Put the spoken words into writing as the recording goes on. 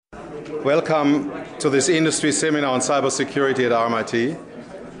Welcome to this industry seminar on cybersecurity at RMIT.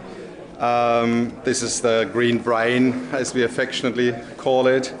 This is the green brain, as we affectionately call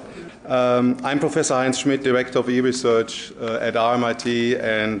it. I'm Professor Heinz Schmidt, Director of E-Research at RMIT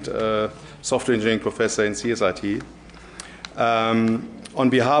and Software Engineering Professor in CSIT. On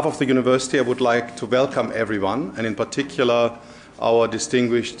behalf of the university, I would like to welcome everyone, and in particular our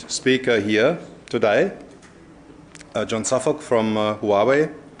distinguished speaker here today, John Suffolk from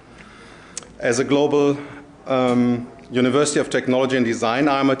Huawei. As a global University of Technology and Design,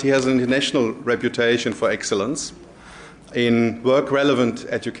 RMIT has an international reputation for excellence in work-relevant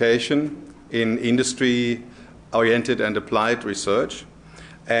education, in industry-oriented and applied research.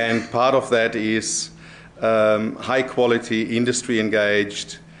 And part of that is high-quality,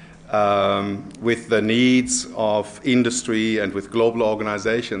 industry-engaged, with the needs of industry and with global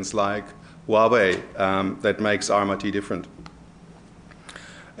organizations like Huawei that makes RMIT different.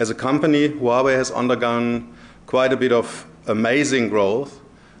 As a company, Huawei has undergone quite a bit of amazing growth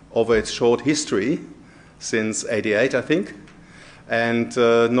over its short history, since '88, I think. And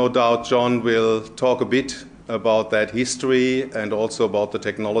no doubt John will talk a bit about that history and also about the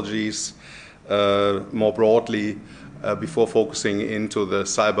technologies more broadly before focusing into the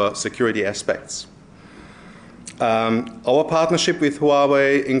cyber security aspects. Our partnership with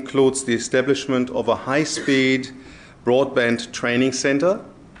Huawei includes the establishment of a high-speed broadband training center,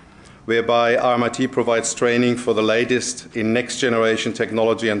 whereby RMIT provides training for the latest in next-generation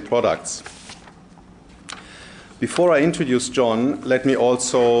technology and products. Before I introduce John, let me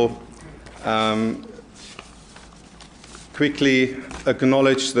also quickly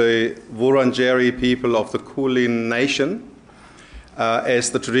acknowledge the Wurundjeri people of the Kulin Nation as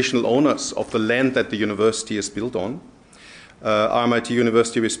the traditional owners of the land that the university is built on. RMIT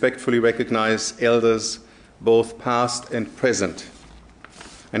University respectfully recognizes elders both past and present.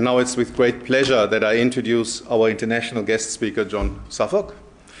 And now it's with great pleasure that I introduce our international guest speaker, John Suffolk.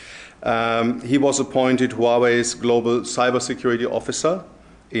 He was appointed Huawei's Global Cybersecurity Officer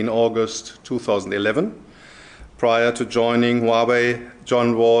in August 2011. Prior to joining Huawei,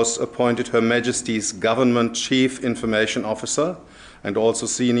 John was appointed Her Majesty's Government Chief Information Officer and also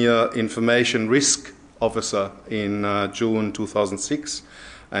Senior Information Risk Officer in June 2006,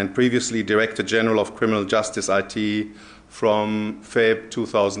 and previously Director General of Criminal Justice IT from Feb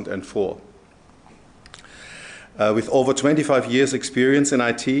 2004. With over 25 years experience in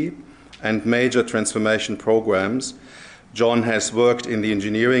IT and major transformation programs, John has worked in the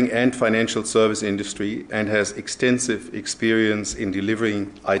engineering and financial service industry and has extensive experience in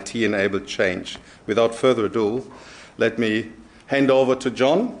delivering IT-enabled change. Without further ado, let me hand over to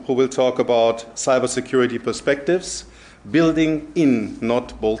John, who will talk about cybersecurity perspectives, building in,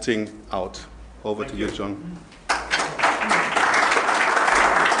 not bolting out. Over to you, John.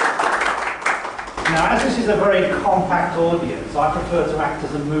 Now, as this is a very compact audience, I prefer to act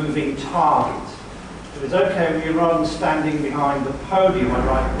as a moving target. If it's okay with you, rather than standing behind the podium,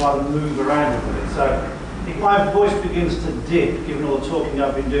 I'd rather move around a bit. So if my voice begins to dip, given all the talking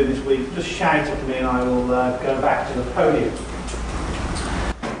I've been doing this week, just shout at me and I will go back to the podium.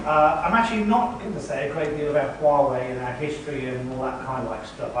 I'm actually not going to say a great deal about Huawei and our history and all that kind of like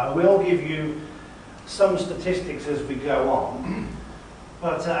stuff. I will give you some statistics as we go on.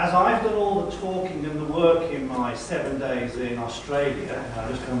 But as I've done all the talking and the work in my 7 days in Australia, and I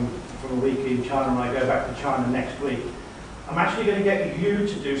just come from a week in China and I go back to China next week, I'm actually going to get you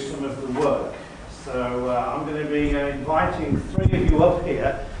to do some of the work. So I'm going to be inviting 3 of you up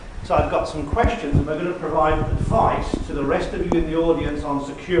here. So I've got some questions and we're going to provide advice to the rest of you in the audience on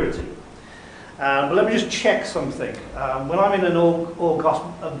security. But let me just check something. When I'm in an august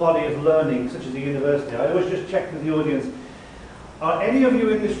body of learning, such as the university, I always just check with the audience. Are any of you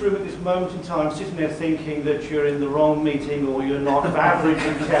in this room at this moment in time sitting there thinking that you're in the wrong meeting, or you're not of average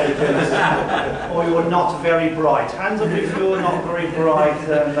intelligence, or you're not very bright? Hands up if you're not very bright,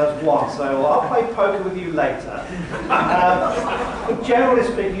 that's one. So I'll play poker with you later. But generally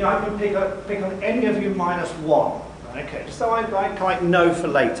speaking, I can pick on any of you -1. Okay, just so I know for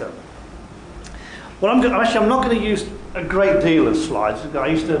later. Well, I'm not going to use a great deal of slides. I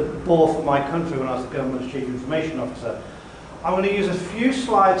used to bore for my country when I was the government's chief information officer. I'm going to use a few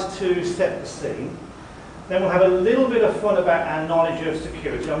slides to set the scene. Then we'll have a little bit of fun about our knowledge of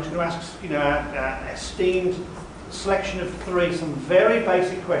security. I'm just going to ask, our esteemed selection of 3 some very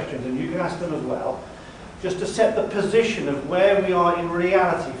basic questions, and you can ask them as well, just to set the position of where we are in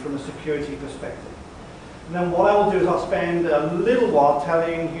reality from a security perspective. And then what I will do is I'll spend a little while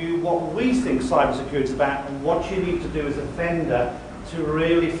telling you what we think cybersecurity is about and what you need to do as a vendor to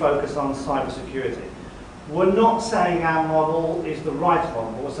really focus on cybersecurity. We're not saying our model is the right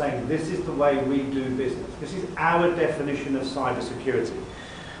one, but we're saying this is the way we do business. This is our definition of cybersecurity.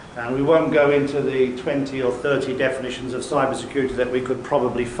 And we won't go into the 20 or 30 definitions of cybersecurity that we could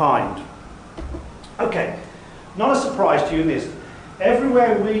probably find. Okay, not a surprise to you in this.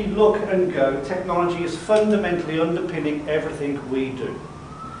 Everywhere we look and go, technology is fundamentally underpinning everything we do.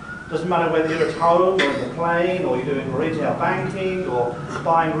 Doesn't matter whether you're at home or on the plane, or you're doing retail banking, or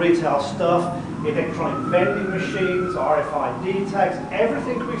buying retail stuff, electronic vending machines, RFID tags,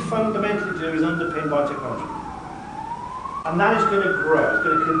 everything we fundamentally do is underpinned by technology. And that is going to grow. It's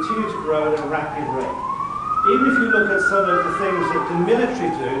going to continue to grow at a rapid rate. Even if you look at some of the things that the military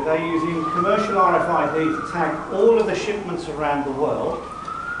do, they're using commercial RFID to tag all of the shipments around the world.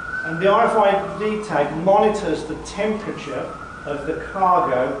 And the RFID tag monitors the temperature of the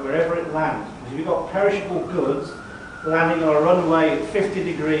cargo wherever it lands. If you've got perishable goods landing on a runway at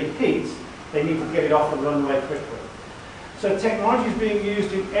 50-degree heat, they need to get it off the runway quickly. So technology is being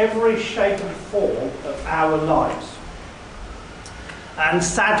used in every shape and form of our lives. And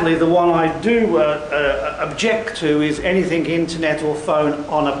sadly, the one I do object to is anything internet or phone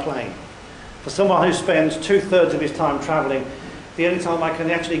on a plane. For someone who spends 2/3 of his time travelling, the only time I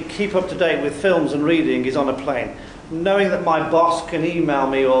can actually keep up to date with films and reading is on a plane. Knowing that my boss can email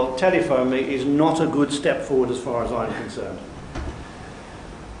me or telephone me is not a good step forward as far as I'm concerned.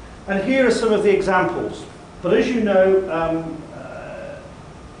 And here are some of the examples. But as you know,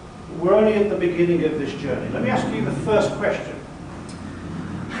 we're only at the beginning of this journey. Let me ask you the first question.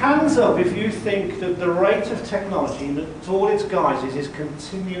 Hands up if you think that the rate of technology in all its guises is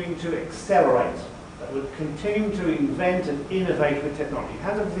continuing to accelerate, that we're continuing to invent and innovate with technology.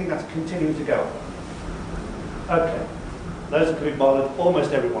 Hands up if you think that's continuing to go. Okay, those that could be bothered,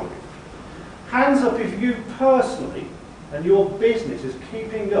 almost everyone. Hands up if you personally and your business is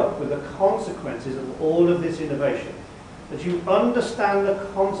keeping up with the consequences of all of this innovation, that you understand the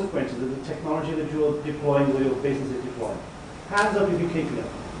consequences of the technology that you're deploying or your business is deploying. Hands up if you're keeping up.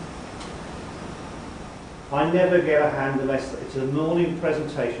 I never get a hand unless it's a morning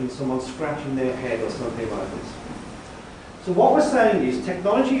presentation, someone's scratching their head or something like this. So what we're saying is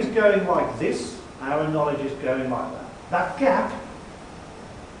technology is going like this, our knowledge is going like that. That gap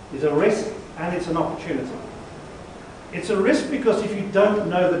is a risk and it's an opportunity. It's a risk because if you don't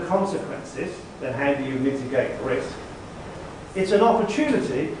know the consequences, then how do you mitigate the risk? It's an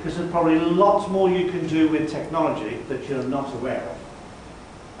opportunity because there's probably lots more you can do with technology that you're not aware of.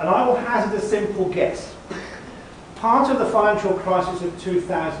 And I will hazard a simple guess. Part of the financial crisis of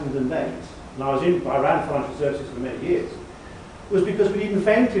 2008, and I ran financial services for many years, was because we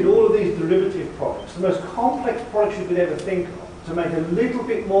invented all of these derivative products, the most complex products you could ever think of, to make a little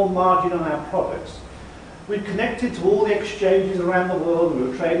bit more margin on our products. We connected to all the exchanges around the world, we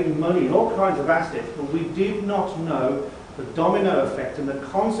were trading money and all kinds of assets, but we did not know the domino effect and the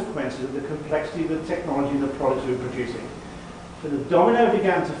consequences of the complexity of the technology and the products we were producing. So the domino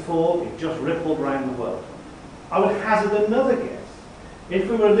began to fall, it just rippled around the world. I would hazard another guess. If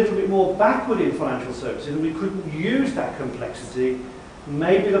we were a little bit more backward in financial services and we couldn't use that complexity,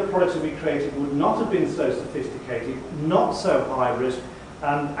 maybe the products that we created would not have been so sophisticated, not so high risk,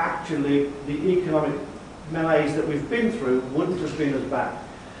 and actually the economic malaise that we've been through wouldn't have been as bad.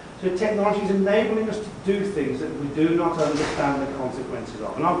 So technology is enabling us to do things that we do not understand the consequences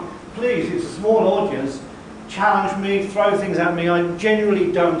of. And I'm pleased, it's a small audience, challenge me, throw things at me, I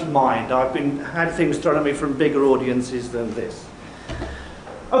genuinely don't mind. I've had things thrown at me from bigger audiences than this.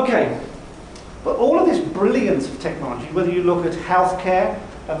 Okay, but all of this brilliance of technology, whether you look at healthcare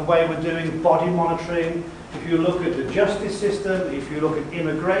and the way we're doing body monitoring, if you look at the justice system, if you look at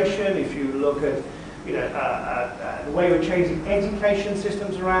immigration, if you look at the way we're changing education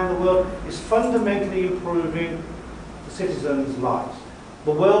systems around the world, is fundamentally improving the citizens' lives.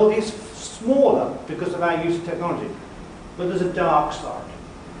 The world is smaller because of our use of technology, but there's a dark side.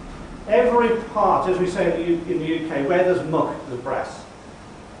 Every part, as we say in the UK, where there's muck, there's brass.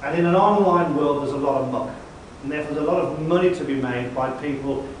 And in an online world, there's a lot of muck. And therefore, there's a lot of money to be made by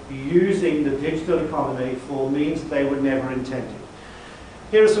people using the digital economy for means they were never intended.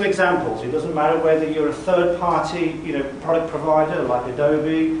 Here are some examples. It doesn't matter whether you're a third-party, product provider like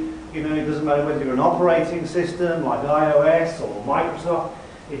Adobe. It doesn't matter whether you're an operating system like iOS or Microsoft.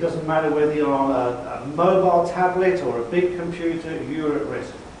 It doesn't matter whether you're on a mobile tablet or a big computer. You're at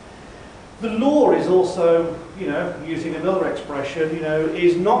risk. The law is also, using another expression,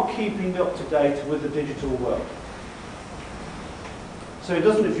 is not keeping up to date with the digital world. So it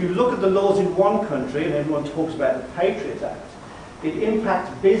doesn't, if you look at the laws in one country, and everyone talks about the Patriot Act, it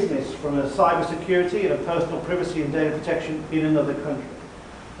impacts business from a cyber security and a personal privacy and data protection in another country.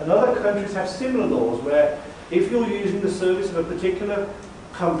 And other countries have similar laws where if you're using the service of a particular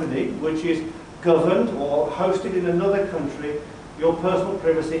company which is governed or hosted in another country, your personal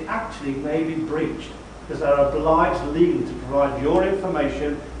privacy actually may be breached because they're obliged legally to provide your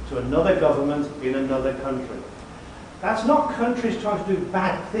information to another government in another country. That's not countries trying to do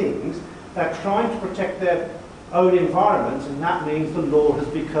bad things, they're trying to protect their own environment, and that means the law has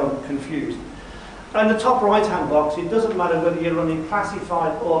become confused. And the top right-hand box, it doesn't matter whether you're running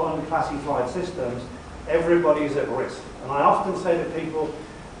classified or unclassified systems, everybody is at risk. And I often say to people,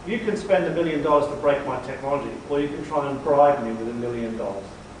 you can spend $1 million to break my technology, or you can try and bribe me with $1 million.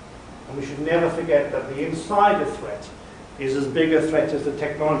 And we should never forget that the insider threat is as big a threat as the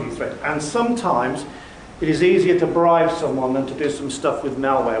technology threat. And sometimes it is easier to bribe someone than to do some stuff with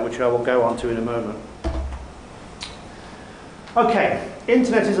malware, which I will go on to in a moment. Okay,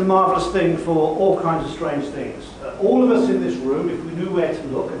 internet is a marvellous thing for all kinds of strange things. All of us in this room, if we knew where to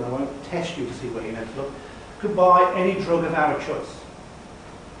look, and I won't test you to see where you know to look, could buy any drug of our choice.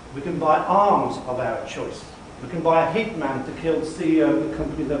 We can buy arms of our choice. We can buy a hitman to kill the CEO of the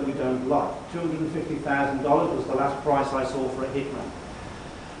company that we don't like. $250,000 was the last price I saw for a hitman.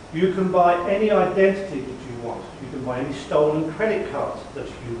 You can buy any identity that you want. You can buy any stolen credit cards that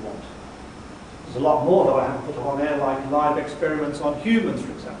you want. There's a lot more that I haven't put on there, like live experiments on humans,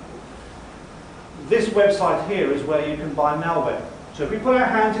 for example. This website here is where you can buy malware. So if we put our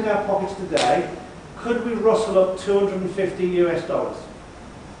hands in our pockets today, could we rustle up 250 US dollars?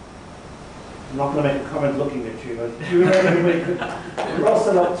 I'm not going to make a comment looking at you, but do you reckon we could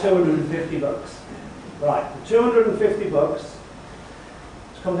rustle up 250 bucks? Right, for 250 bucks,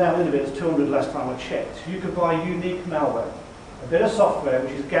 it's come down a little bit, it's 200 last time I checked. You could buy unique malware, a bit of software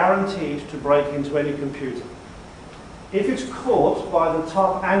which is guaranteed to break into any computer. If it's caught by the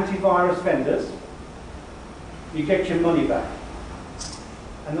top antivirus vendors, you get your money back.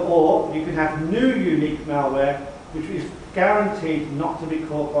 Or you can have new unique malware which is guaranteed not to be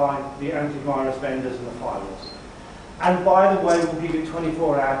caught by the antivirus vendors and the firewalls. And by the way, we'll give you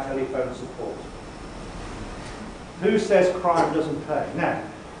 24-hour telephone support. Who says crime doesn't pay? Now,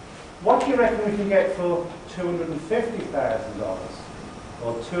 what do you reckon we can get for $250,000?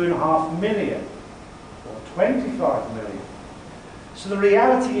 Or $2.5 million? Or $25 million? So the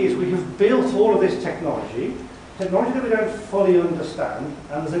reality is we have built all of this technology that we don't fully understand,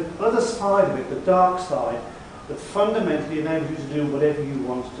 and there's the other side of it, the dark side, that fundamentally enables you to do whatever you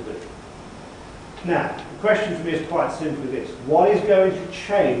want to do. Now, the question for me is quite simply this. What is going to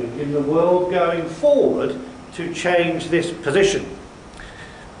change in the world going forward to change this position?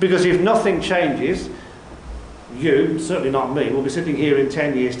 Because if nothing changes, you, certainly not me, will be sitting here in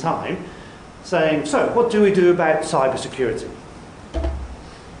 10 years' time saying, so, what do we do about cybersecurity?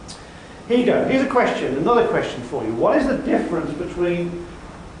 Here you go. Here's a question, another question for you. What is the difference between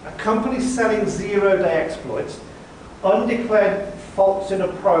a company selling zero-day exploits, undeclared faults in a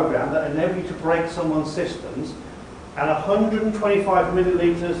program that enable you to break someone's systems, and 125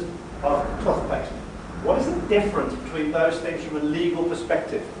 millilitres of toothpaste? What is the difference between those things from a legal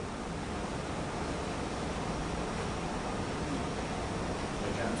perspective?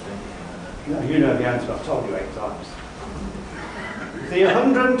 No, you know the answer. I've told you 8 times. The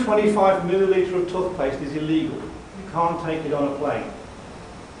 125 millilitre of toothpaste is illegal. You can't take it on a plane.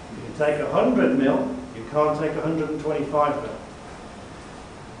 You can take 100 mil, you can't take 125 mil.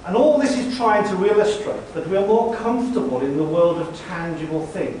 And all this is trying to illustrate that we are more comfortable in the world of tangible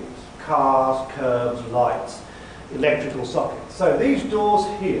things. Cars, curbs, lights, electrical sockets. So these doors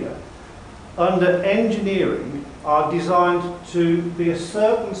here, under engineering, are designed to be a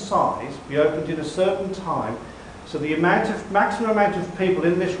certain size, be opened in a certain time, so the maximum amount of people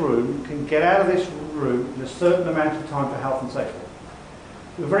in this room can get out of this room in a certain amount of time for health and safety.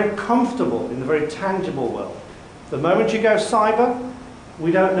 We're very comfortable in the very tangible world. The moment you go cyber,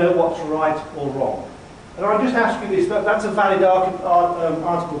 we don't know what's right or wrong. And I'll just ask you this, that's a valid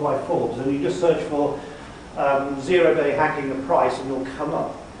article by Forbes, and you just search for zero-day hacking the price and you'll come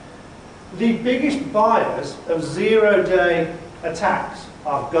up. The biggest buyers of zero-day attacks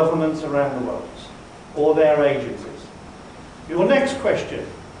are governments around the world, or their agencies. Your next question,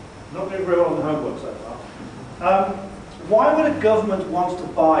 not doing very well on the homework so far. Why would a government want to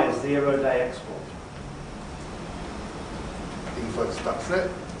buy a zero-day exploit? Things like Stuxnet.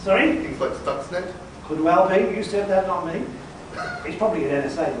 Sorry? Things like Stuxnet. Could well be. You said that, not me. It's probably an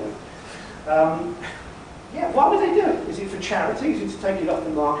NSA boy. Yeah, why would they do it? Is it for charity? Is it to take it off the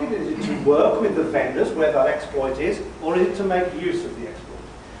market? Is it to work with the vendors where that exploit is? Or is it to make use of the exploit?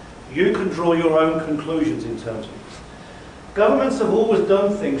 You can draw your own conclusions in terms of this. Governments have always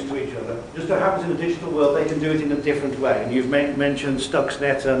done things to each other. Just so happens in the digital world, they can do it in a different way. And you've mentioned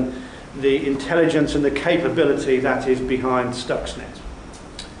Stuxnet and the intelligence and the capability that is behind Stuxnet.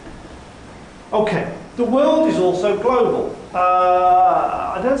 Okay, the world is also global.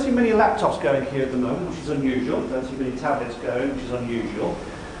 I don't see many laptops going here at the moment, which is unusual. I don't see many tablets going, which is unusual.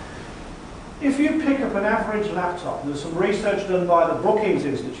 If you pick up an average laptop, there's some research done by the Brookings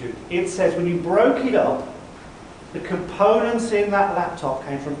Institute. It says when you broke it up, the components in that laptop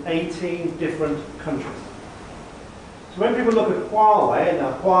came from 18 different countries. So when people look at Huawei and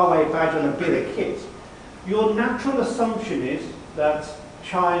a Huawei badge on a bit of kit, your natural assumption is that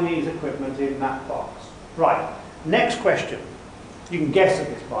Chinese equipment in that box. Right, next question. You can guess at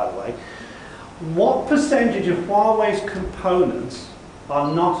this, by the way. What percentage of Huawei's components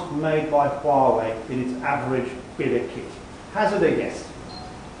are not made by Huawei in its average bit of kit? Hazard a guess.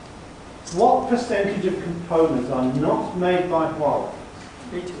 What percentage of components are not made by Huawei?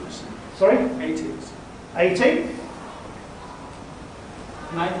 80%. Sorry? 80%. 80?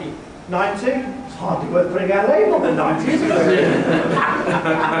 90. 90? It's hardly worth putting our label on the 90s.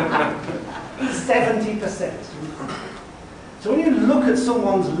 70%. So when you look at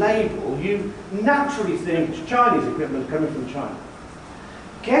someone's label, you naturally think it's Chinese equipment coming from China.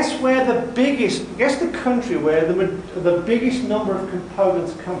 Guess the country where the biggest number of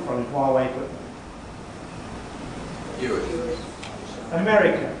components come from in Huawei equipment? US.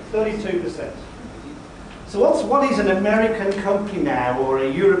 America, 32%. So what is an American company now, or a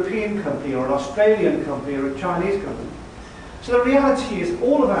European company, or an Australian company, or a Chinese company? So the reality is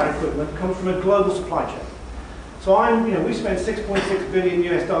all of our equipment comes from a global supply chain. So we spent $6.6 billion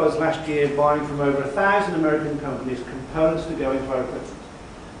US last year buying from over 1,000 American companies components to go into our equipment.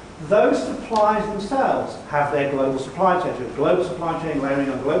 Those suppliers themselves have their global supply chain. So global supply chain layering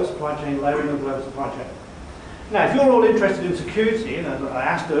on global supply chain, layering on global supply chain. Now, if you're all interested in security, and I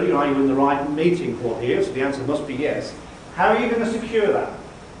asked earlier, are you in the right meeting for here? So the answer must be yes. How are you going to secure that?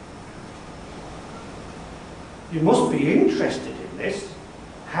 You must be interested in this.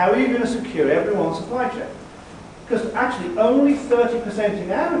 How are you going to secure everyone's supply chain? Because actually only 30%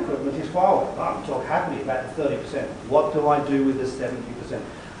 in our equipment is Huawei. I'm talking happily about the 30%. What do I do with the 70%?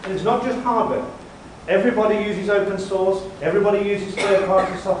 And it's not just hardware. Everybody uses open source, everybody uses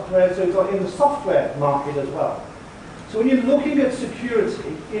third-party software, so it's in the software market as well. So when you're looking at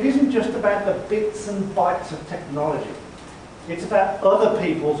security, it isn't just about the bits and bytes of technology. It's about other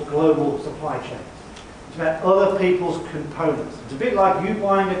people's global supply chains. It's about other people's components. It's a bit like you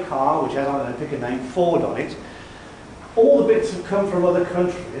buying a car, which has, I don't know, pick a name, Ford on it. All the bits have come from other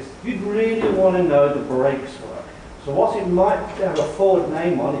countries. You'd really want to know the brakes work. So what it might have a Ford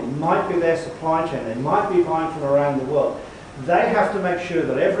name on, it might be their supply chain, they might be buying from around the world. They have to make sure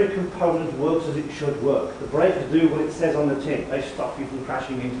that every component works as it should work. The brakes do what it says on the tin. They stop you from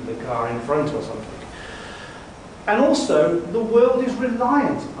crashing into the car in front or something. And also, the world is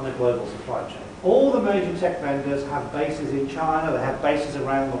reliant on a global supply chain. All the major tech vendors have bases in China, they have bases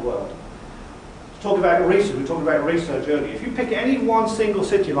around the world. Let's talk about research. We talked about research earlier. If you pick any one single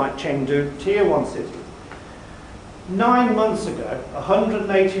city like Chengdu, tier 1 city, 9 months ago,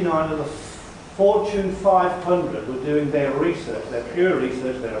 189 of the Fortune 500 were doing their research, their pure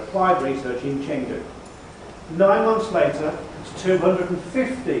research, their applied research in Chengdu. 9 months later, it's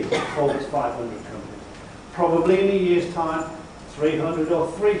 250 Forbes 500 companies. Probably in a year's time, 300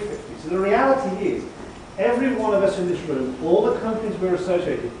 or 350. So the reality is, every one of us in this room, all the companies we're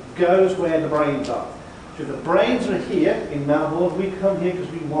associated with, goes where the brains are. So if the brains are here in Melbourne, we come here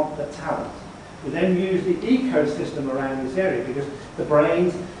because we want the talent. We then use the ecosystem around this area because the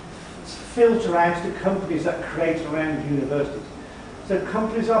brains filter out to companies that create around universities. So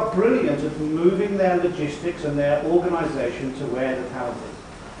companies are brilliant at moving their logistics and their organisation to where the talent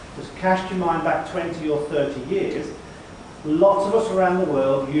is. Just cast your mind back 20 or 30 years, lots of us around the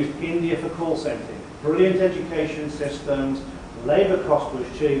world used India for call centering. Brilliant education systems, labour cost was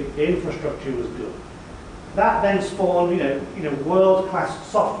cheap, infrastructure was good. That then spawned, world-class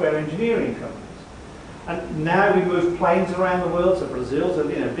software engineering companies. And now we move planes around the world. So Brazil's a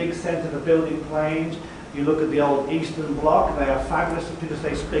big centre for building planes. You look at the old Eastern Bloc, they are fabulous because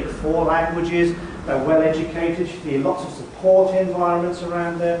they speak 4 languages, they're well educated, you see lots of support environments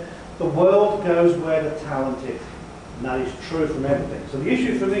around there. The world goes where the talent is. And that is true from everything. So the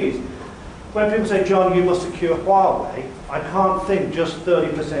issue for me is, when people say, John, you must secure Huawei, I can't think just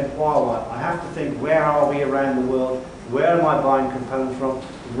 30% Huawei. I have to think, where are we around the world? Where am I buying components from?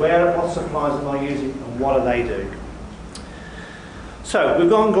 What suppliers am I using? And what are they doing? So, we've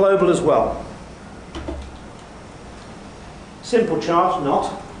gone global as well. Simple chart, not.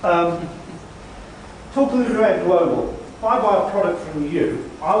 Talk a little bit about global. if I buy a product from you,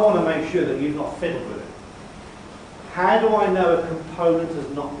 I want to make sure that you've not fiddled with it. How do I know a component has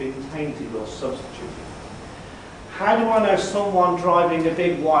not been tainted or substituted? How do I know someone driving a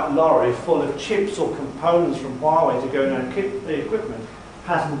big white lorry full of chips or components from Huawei to go in the equipment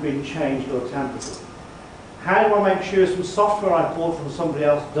hasn't been changed or tampered with? How do I make sure some software I bought from somebody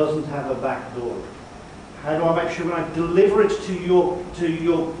else doesn't have a back door? How do I make sure when I deliver it to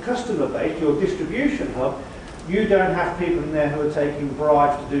your customer base, your distribution hub, you don't have people in there who are taking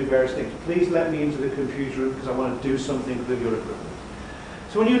bribes to do various things? Please let me into the computer room because I want to do something with your equipment.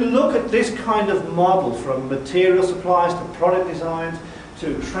 So when you look at this kind of model, from material supplies to product designs,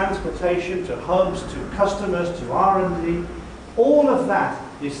 to transportation, to hubs, to customers, to R&D, all of that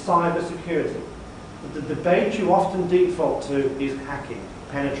is cyber security. But the debate you often default to is hacking,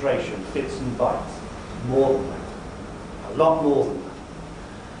 penetration, bits and bytes. More than that. A lot more than that.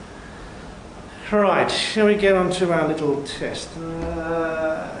 Right, shall we get on to our little test?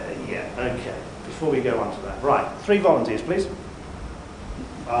 Yeah, okay. Before we go on to that. Right, 3 volunteers, please.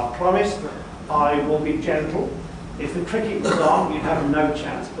 I promise I will be gentle. If the cricket was on, you'd have no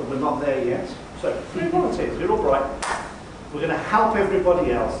chance, but we're not there yet. So, 3 volunteers, you're all right. We're going to help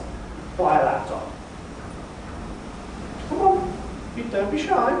everybody else buy a laptop. Come on, you don't be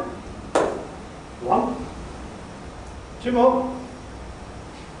shy. 1. 2 more.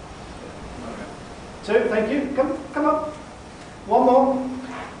 2, thank you. Come up. 1 more.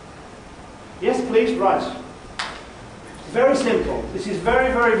 Yes, please. Right. Very simple. This is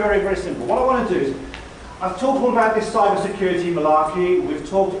very, very, very, very simple. What I want to do is, I've talked all about this cyber security malarkey. We've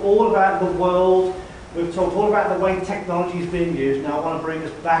talked all about the world. We've talked all about the way technology is being used. Now I want to bring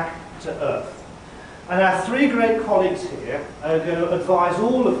us back to earth. And our 3 great colleagues here are going to advise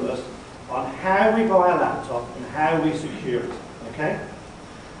all of us on how we buy a laptop and how we secure it. Okay?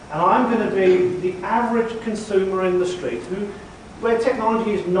 And I'm going to be the average consumer in the street where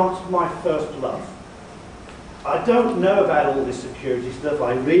technology is not my first love. I don't know about all this security stuff.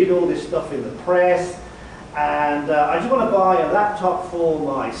 I read all this stuff in the press, and I just want to buy a laptop for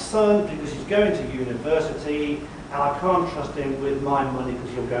my son because he's going to university, and I can't trust him with my money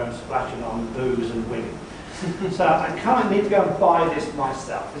because he'll go and splash it on booze and women. So I kind of need to go and buy this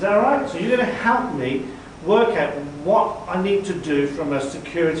myself. Is that all right? So you're going to help me work out what I need to do from a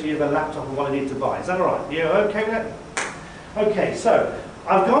security of a laptop and what I need to buy. Is that all right? You okay with that? Okay, so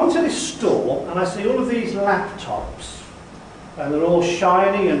I've gone to this store and I see all of these laptops, and they're all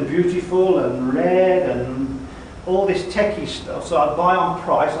shiny and beautiful and red and all this techie stuff, so I buy on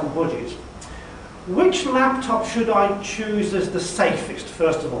price, on budget. Which laptop should I choose as the safest,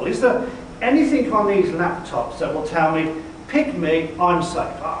 first of all? Is there anything on these laptops that will tell me, pick me, I'm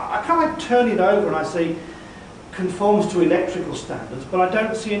safe? I kind of turn it over and I see conforms to electrical standards, but I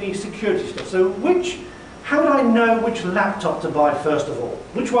don't see any security stuff. So how do I know which laptop to buy first of all?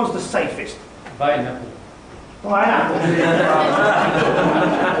 Which one's the safest? Buy an Apple. Buy an Apple.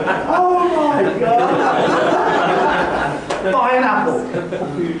 Oh my God! Buy an Apple.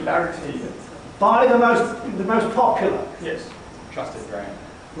 Popularity. Buy the most popular. Yes. Trusted brand.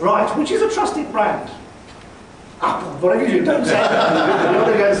 Right. Which is a trusted brand? Apple. Whatever you do, don't say that. You're not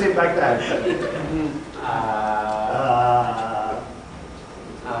going to go and sit back down.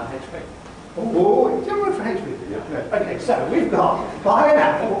 HP. Oh, you work for HP? Yeah. Okay, so we've got buy an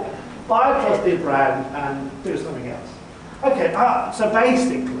Apple, buy a trusted brand, and do something else. Okay, so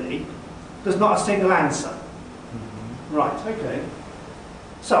basically, there's not a single answer. Mm-hmm. Right, okay.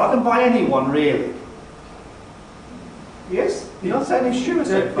 So I can buy anyone, really. Yes? You're not saying it's sure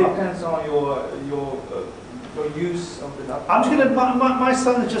so It depends on your use of the laptop. I'm just going to, my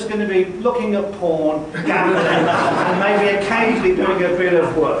son is just going to be looking at porn, gambling, and maybe occasionally doing a bit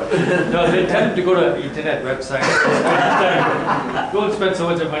of work. No, they tend to go to internet websites. Don't spend so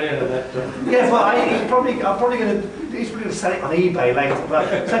much money on that. Yeah, but he's probably going to sell it on eBay later.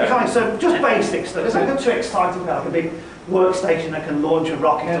 But so just basic stuff. It's not too exciting, like a big workstation that can launch a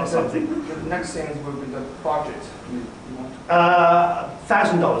rocket or something. The next thing will be the budget.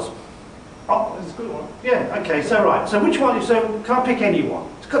 $1,000. Oh, that's a good one. Yeah, okay, so right. So which one? So can I pick any one?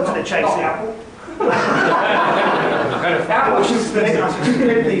 It's cut to the chase here. Apple. I should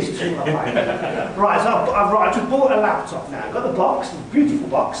split these two up. Right, so I've just bought a laptop now. I've got the box, a beautiful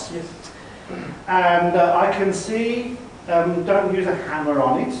box. Yes. And I can see, don't use a hammer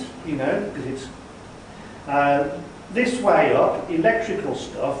on it, you know, because it's this way up, electrical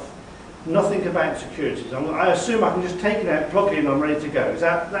stuff. Nothing about security. So I assume I can just take it out, plug it in, I'm ready to go. Is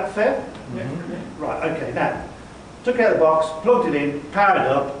that fair? Yeah. Right, okay, now, took it out of the box, plugged it in, powered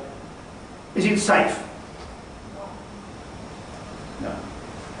up. Is it safe? No.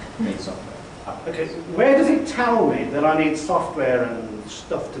 Need software. Okay, where does it tell me that I need software and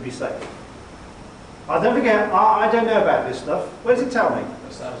stuff to be safe? I don't forget, I don't know about this stuff. Where does it tell me?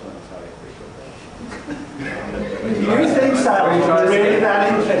 The salesman will tell you. Do you think salesmen are really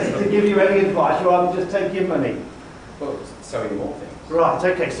that interested to give you any advice rather than just take your money? Well, sell you more things. Right,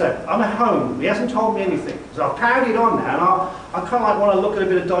 okay, so I'm at home. He hasn't told me anything. So I've powered it on now, and I kind of like want to look at a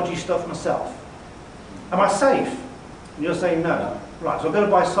bit of dodgy stuff myself. Am I safe? And you're saying no. Right, so I've got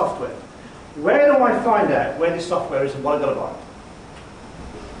to buy software. Where do I find out where this software is and what I've got to buy?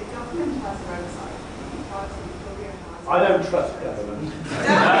 The government has a website. I don't trust government.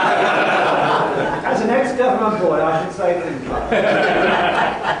 As an ex-government boy, I should say things like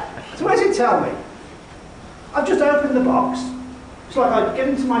that. So where does it tell me? I've just opened the box. It's like I get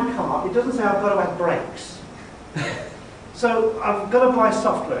into my car, it doesn't say I've got to add brakes. So I've got to buy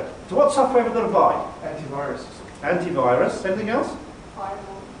software. So what software have I got to buy? Antivirus. Antivirus. Anything else?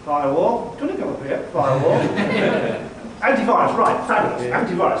 Firewall. Firewall. Do you want to come up here? Firewall. Antivirus, right, fabulous. Yeah.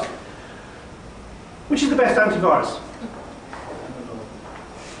 Antivirus. Which is the best antivirus?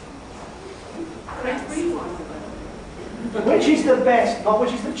 Great free one. Which is the best, not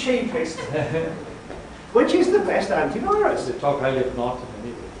which is the cheapest? Which is the best antivirus? They talk highly of Norton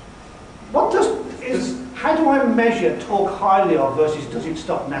anyway. What how do I measure talk highly of versus does it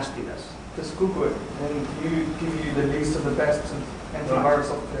stop nastiness? Just Google it, and you give you the list of the best antivirus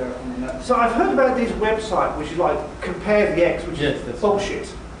software on the net. So I've heard about this website which is like compare the X, which Yes, is that's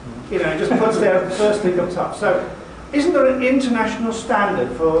bullshit. You know, it just puts their first thing up top. So isn't there an international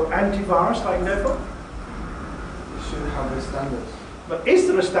standard for antivirus like know for? You should have the standards. But is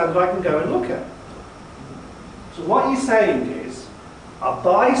there a standard I can go and look at? So what you're saying is, I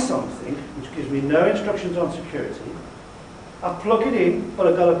buy something which gives me no instructions on security, I plug it in, but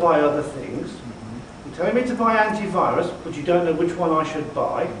I've got to buy other things. You're telling me to buy antivirus, but you don't know which one I should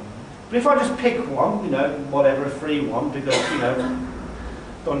buy. But if I just pick one, you know, whatever, a free one, because, you know,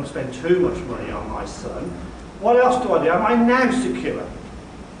 don't spend too much money on my son, what else do I do? Am I now secure?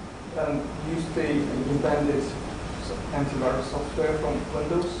 Use the independent antivirus software from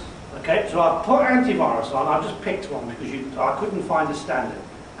Windows. Okay, so I've put antivirus on, I've just picked one because I couldn't find a standard.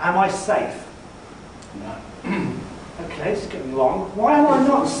 Am I safe? No. Okay, it's getting long. Why am I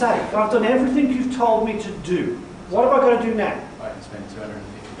not safe? I've done everything you've told me to do. What have I got to do now? I can spend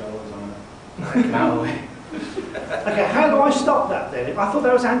 $250 on a malware. Okay, how do I stop that then? I thought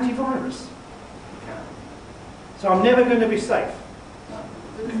that was antivirus. You can. So I'm never going to be safe. No.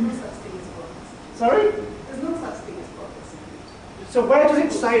 There's no such thing as bugs. Sorry? There's no such thing as bugs. So where does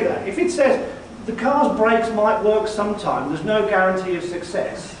it say that? If it says the car's brakes might work sometime, there's no guarantee of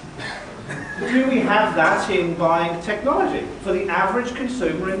success. Do we have that in buying technology for the average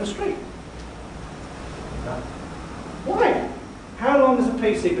consumer in the street? No. Why? How long has a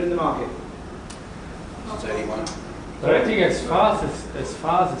PC been in the market? It's 81. But I think as fast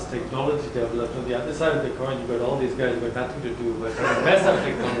as technology develops, on the other side of the coin, you've got all these guys who have nothing to do but mess up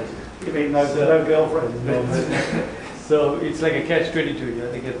technology. You mean no girlfriend? So it's like a catch-22. You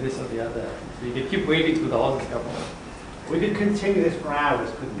have to get this or the other. So you can keep waiting till the horses come home. We could continue this for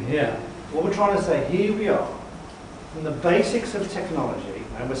hours, couldn't we? Yeah. What we're trying to say, here we are, from the basics of technology,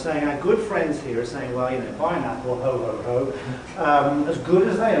 and we're saying our good friends here are saying, well, you know, buy an Apple, ho, ho, ho. As good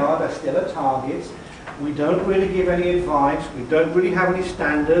as they are, they're still at targets. We don't really give any advice. We don't really have any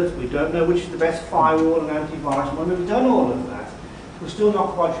standards. We don't know which is the best firewall and antivirus. When we've done all of that, we're still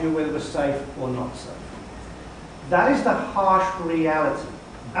not quite sure whether we're safe or not safe. That is the harsh reality.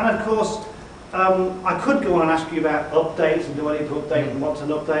 And of course, I could go on and ask you about updates and do I need to update and what's an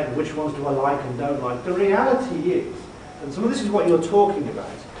update and which ones do I like and don't like. The reality is, and some of this is what you're talking about,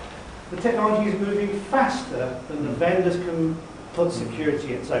 the technology is moving faster than the vendors can put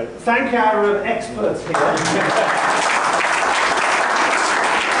security in. So thank our experts here.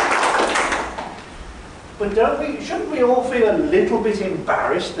 But shouldn't we all feel a little bit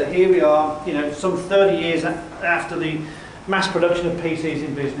embarrassed that here we are, you know, some 30 years after the mass production of PCs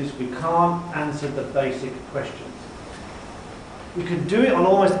in business, we can't answer the basic questions. We could do it on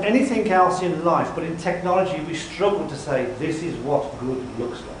almost anything else in life, but in technology we struggle to say this is what good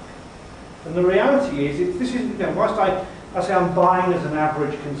looks like. And the reality is, whilst I say I'm buying as an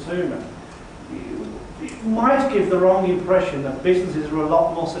average consumer, it might give the wrong impression that businesses are a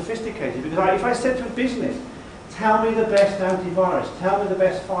lot more sophisticated. Because if I said to a business, tell me the best antivirus, tell me the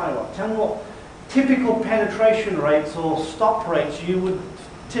best firewall, tell me what typical penetration rates or stop rates you would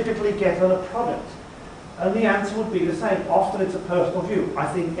typically get on a product. And the answer would be the same. Often it's a personal view. I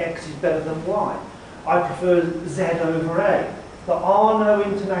think X is better than Y. I prefer Z over A. There are no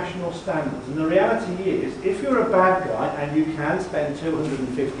international standards. And the reality is, if you're a bad guy and you can spend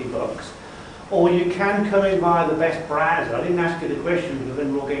 $250, Or you can come in via the best browser. I didn't ask you the question because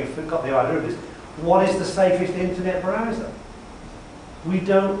then we're all got the idea of this. What is the safest internet browser? We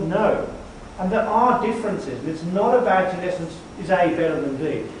don't know. And there are differences. And it's not about, in essence, is A better than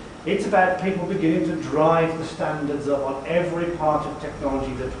B? It's about people beginning to drive the standards up on every part of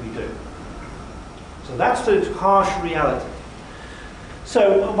technology that we do. So that's the harsh reality.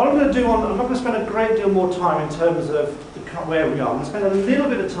 So what I'm going to do, I'm not going to spend a great deal more time in terms of where we are. I'm going to spend a little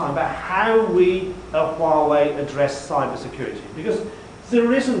bit of time about how we at Huawei address cybersecurity. Because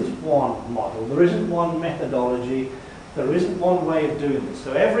there isn't one model, there isn't one methodology, there isn't one way of doing this.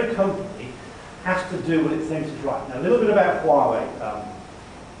 So every company has to do what it thinks is right. Now a little bit about Huawei.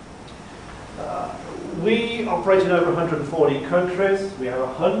 We operate in over 140 countries. We have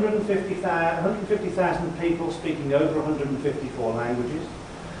 150,000 people speaking over 154 languages.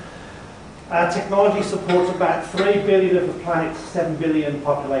 Our technology supports about 3 billion of the planet's 7 billion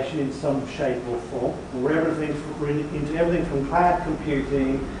population in some shape or form. We're into everything from cloud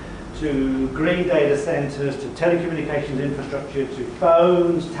computing to green data centers to telecommunications infrastructure to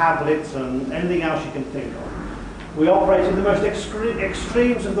phones, tablets and anything else you can think of. We operate in the most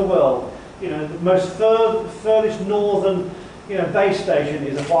extremes of the world. You know, the most furthest northern base station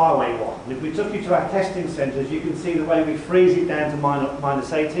is a Huawei one. And if we took you to our testing centres, you can see the way we freeze it down to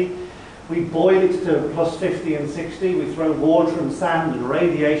minus 80. We boil it to plus 50 and 60. We throw water and sand and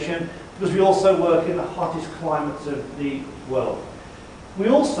radiation because we also work in the hottest climates of the world. We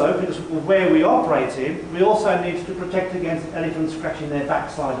also, because of where we operate in, we also need to protect against elephants scratching their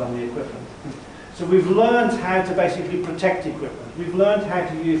backside on the equipment. So we've learned how to basically protect equipment. We've learned how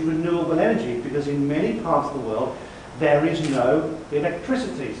to use renewable energy because in many parts of the world there is no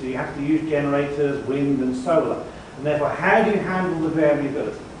electricity. So you have to use generators, wind and solar. And therefore, how do you handle the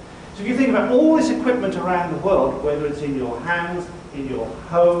variability? So if you think about all this equipment around the world, whether it's in your hands, in your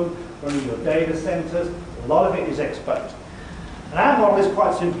home, or in your data centers, a lot of it is exposed. And our model is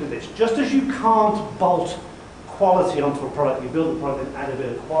quite simply this. Just as you can't bolt quality onto a product, you build a product and add a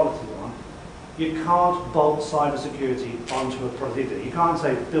bit of quality on, you can't bolt cybersecurity onto a product either. You can't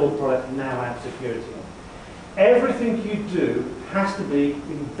say build product now add security on. Everything you do has to be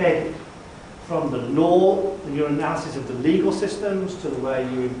embedded, from the law, your analysis of the legal systems, to the way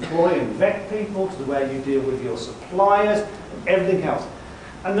you employ and vet people, to the way you deal with your suppliers, and everything else.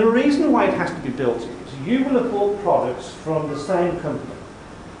 And the reason why it has to be built is you will have bought products from the same company.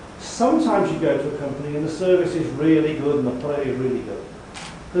 Sometimes you go to a company and the service is really good and the product is really good.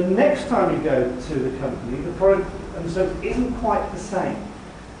 The next time you go to the company, the product and the service isn't quite the same.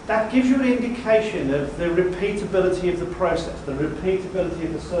 That gives you an indication of the repeatability of the process, the repeatability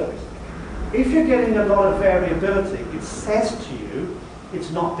of the service. If you're getting a lot of variability, it says to you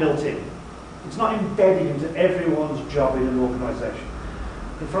it's not built in. It's not embedded into everyone's job in an organisation.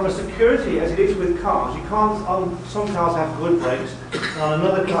 And from a security, as it is with cars, you can't, some cars have good brakes, and on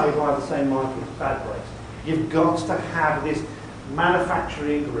another car you buy the same market with bad brakes. You've got to have this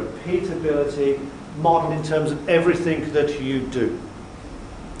manufacturing, repeatability model in terms of everything that you do.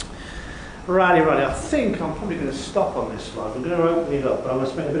 Righty, I think I'm probably going to stop on this slide. I'm going to open it up, but I'm going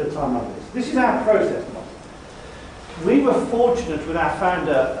to spend a bit of time on this. This is our process model. We were fortunate with our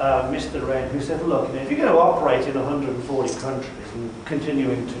founder, Mr. Wren, who said, look, if you're going to operate in 140 countries and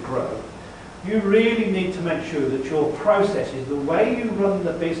continuing to grow, you really need to make sure that your processes, the way you run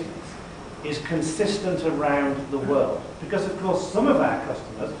the business, is consistent around the world. Because, of course, some of our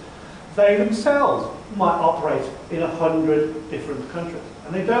customers, they themselves might operate in 100 different countries.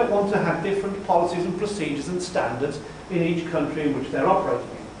 And they don't want to have different policies and procedures and standards in each country in which they're operating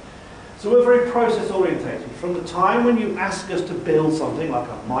in. So we're very process orientated. From the time when you ask us to build something like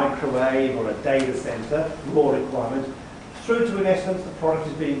a microwave or a data center, raw requirements, through to, in essence, the product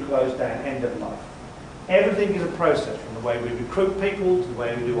is being closed down, end of life. Everything is a process, from the way we recruit people to the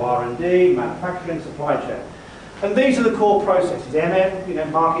way we do R&D, manufacturing, supply chain. And these are the core processes: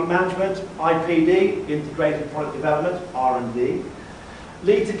 MM, market management; IPD, integrated product development; R&D;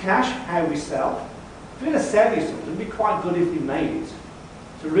 lead to cash, how we sell. If we're going to sell you something, it'd be quite good if we made it.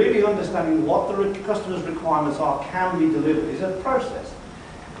 So really understanding what the customer's requirements are can be delivered is a process.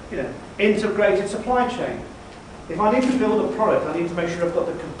 Integrated supply chain. If I need to build a product, I need to make sure I've got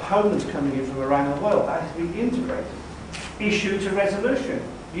the components coming in from around the world. That has to be integrated. Issue to resolution.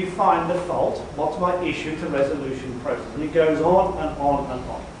 You find the fault, what's my issue to resolution process? And it goes on and on and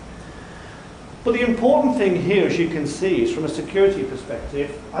on. But the important thing here, as you can see, is from a security perspective,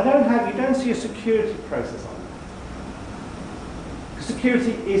 you don't see a security process on it.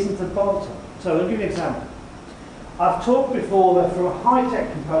 Security isn't a bolt-on. So I'll give you an example. I've talked before that for a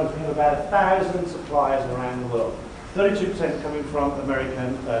high-tech component, we have about 1,000 suppliers around the world. 32% coming from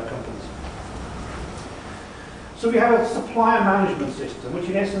American companies. So we have a supplier management system, which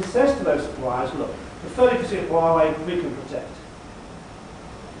in essence says to those suppliers, look, the 30% of Huawei we can protect.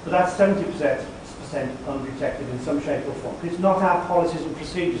 But that's 70% unprotected in some shape or form. It's not our policies and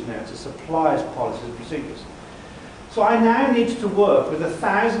procedures now, it's a supplier's policies and procedures. So I now need to work with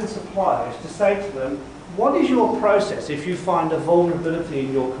 1,000 suppliers to say to them, what is your process if you find a vulnerability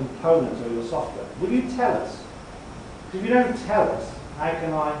in your components or your software? Will you tell us? If you don't tell us, how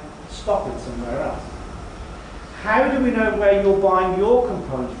can I stop it somewhere else? How do we know where you're buying your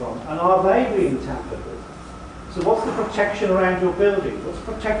components from, and are they being tampered with? So what's the protection around your building? What's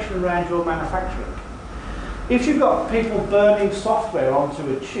the protection around your manufacturing? If you've got people burning software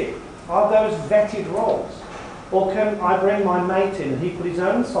onto a chip, are those vetted roles? Or can I bring my mate in and he put his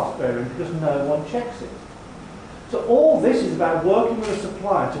own software in because no one checks it? So all this is about working with a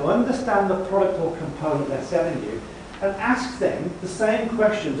supplier to understand the product or component they're selling you and ask them the same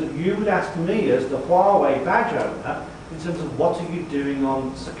questions that you would ask me as the Huawei badge owner in terms of what are you doing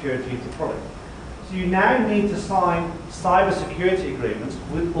on security of the product. So you now need to sign cyber security agreements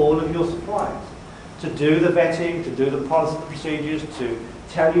with all of your suppliers to do the vetting, to do the policy procedures, to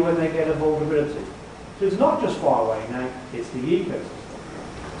tell you when they get a vulnerability. So it's not just Huawei now, it's the ecosystem.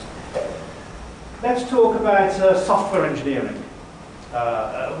 Let's talk about software engineering,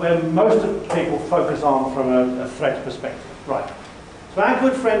 where most of people focus on from a threat perspective. Right. So our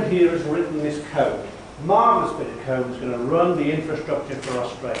good friend here has written this code. Marvellous bit of code that's going to run the infrastructure for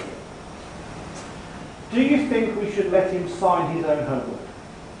Australia. Do you think we should let him sign his own homework?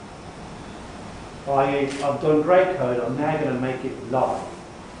 i.e., I've done great code, I'm now going to make it live.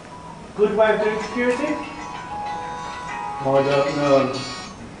 Good way of doing security? I don't know.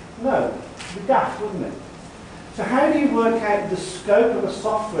 No, it'd be daft, wouldn't it? So how do you work out the scope of a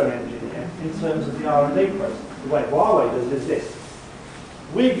software engineer in terms of the R&D process? The way Huawei does is this.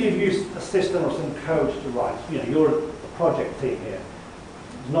 We give you a system or some code to write. You know, you're a project team here.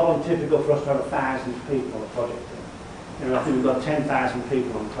 It's not untypical for us to have 1,000 people on a project team. You know, I think we've got 10,000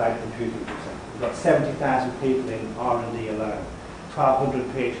 people on cloud computing, for example. We've got 70,000 people in R&D alone.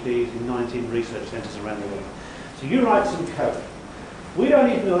 1,200 PhDs in 19 research centres around the world. So you write some code. We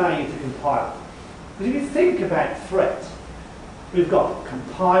don't even allow you to compile it. Because if you think about threats, we've got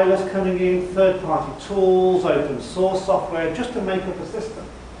compilers coming in, third-party tools, open source software, just to make up a system.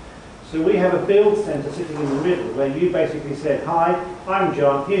 So we have a build centre sitting in the middle where you basically said, hi, I'm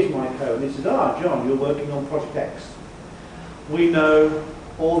John, here's my code. And he said, John, you're working on Project X. We know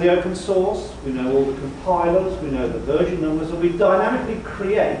all the open source, we know all the compilers, we know the version numbers, and we dynamically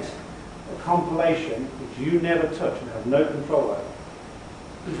create a compilation which you never touch and have no control over.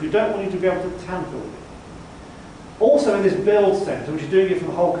 Because we don't want you to be able to tamper with it. Also in this build centre, which is doing it for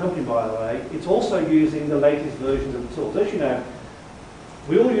the whole company by the way, it's also using the latest versions of the tools. As you know,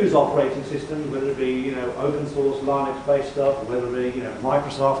 we all use operating systems, whether it be open source Linux-based stuff, or whether it be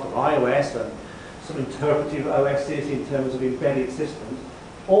Microsoft or iOS and some interpretive OSs in terms of embedded systems.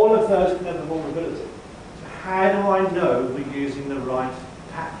 All of those can have a vulnerability. So how do I know we're using the right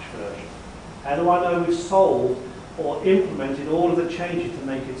patch version? How do I know we've solved or implemented all of the changes to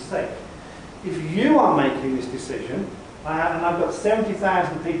make it safe? If you are making this decision, and I've got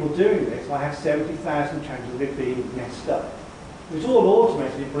 70,000 people doing this, I have 70,000 chances of it being messed up. It's all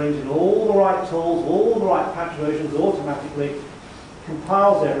automated, it brings in all the right tools, all the right patch versions automatically,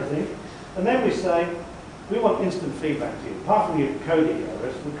 compiles everything, and then we say, we want instant feedback to you. Apart from your coding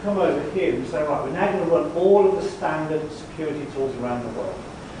errors, we come over here and we say, right, we're now going to run all of the standard security tools around the world.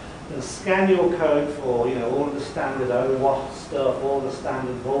 And scan your code for all of the standard OWASP stuff, all the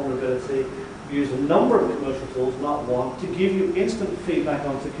standard vulnerability. We use a number of commercial tools, not one, to give you instant feedback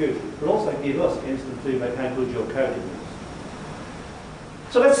on security, but also give us instant feedback how good your coding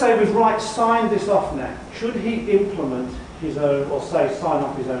is. So let's say we've signed this off now. Should he implement his own, or say sign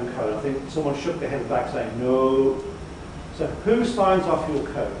off his own code? I think someone shook their head back saying no. So who signs off your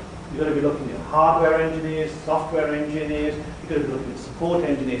code? You've got to be looking at hardware engineers, software engineers, you've got to be looking at support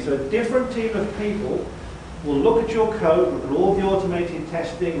engineers. So a different team of people will look at your code, look at all the automated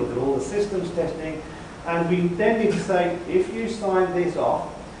testing, look at all the systems testing, and we then need to say, if you sign this off,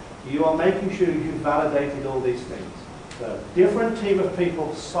 you are making sure you've validated all these things. So a different team of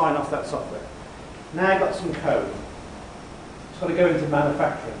people sign off that software. Now I've got some code. It's got to go into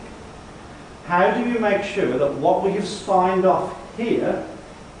manufacturing. How do you make sure that what we have signed off here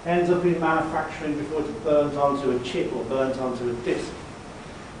ends up in manufacturing before it's burnt onto a chip or burnt onto a disk?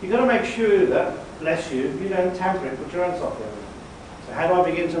 You've got to make sure that, bless you, you don't tamper it with your own software. So how do I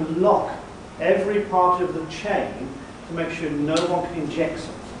begin to lock every part of the chain to make sure no one can inject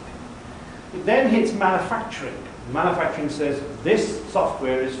something? It then hits manufacturing. Manufacturing says this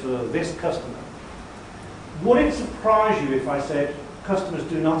software is for this customer. Would it surprise you if I said customers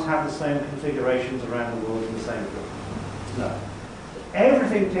do not have the same configurations around the world in the same group? No.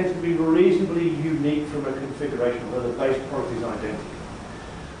 Everything tends to be reasonably unique from a configuration where the base product is identical.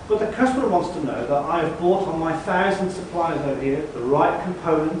 But the customer wants to know that I have bought on my 1,000 suppliers over here the right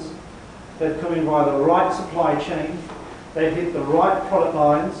components, they're coming via the right supply chain, they've hit the right product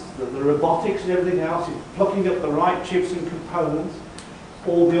lines, the robotics and everything else is plucking up the right chips and components,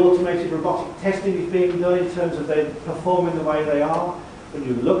 all the automated robotic testing is being done in terms of them performing the way they are. When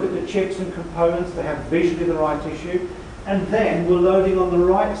you look at the chips and components, they have visually the right issue. And then we're loading on the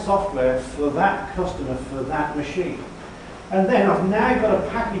right software for that customer, for that machine. And then I've now got a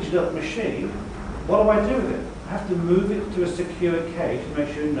packaged up machine. What do I do with it? I have to move it to a secure cage to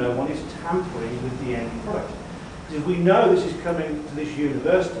make sure no one is tampering with the end product. Because if we know this is coming to this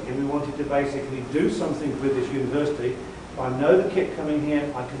university and we wanted to basically do something with this university, if I know the kit coming here,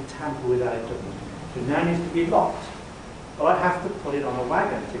 I can tamper with that equipment. So it now needs to be locked. But I have to put it on a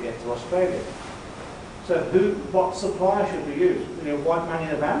wagon to get to Australia. So what supplier should we use? White man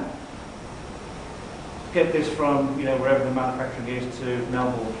in a van? Get this from, wherever the manufacturing is to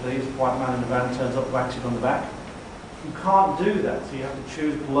Melbourne, please. White man in a van turns up, whacks it on the back. You can't do that, so you have to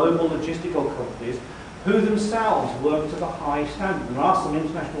choose global logistical companies who themselves work to the high standard. There are some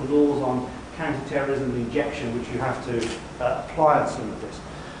international laws on counter-terrorism and injection which you have to apply on some of this.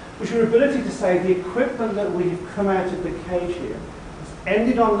 But your ability to say the equipment that we've come out of the cage here has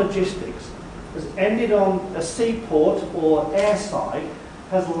ended on logistics, has ended on a seaport or airside,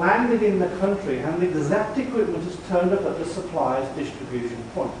 has landed in the country, and the exact equipment has turned up at the supplier's distribution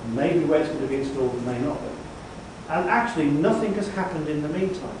point. Maybe where it's going to be installed and may not be. And actually nothing has happened in the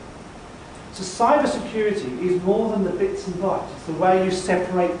meantime. So cybersecurity is more than the bits and bytes. It's the way you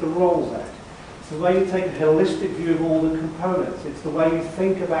separate the roles out. It's the way you take a holistic view of all the components. It's the way you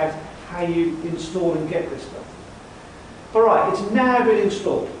think about how you install and get this stuff. All right, it's now been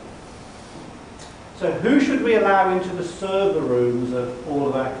installed. So who should we allow into the server rooms of all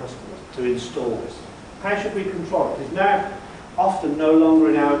of our customers to install this? How should we control it? It's now often no longer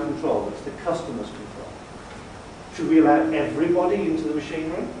in our control. It's the customer's control. Should we allow everybody into the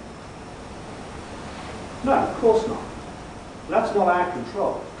machine room? No, of course not. That's not our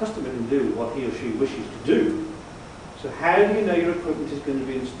control. The customer can do what he or she wishes to do. So how do you know your equipment is going to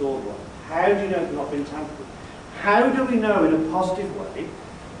be installed right? How do you know it's not been tampered with? How do we know in a positive way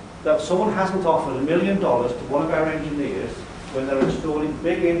that someone hasn't offered $1 million to one of our engineers when they're installing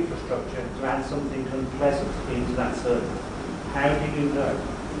big infrastructure to add something unpleasant into that service? How do you know?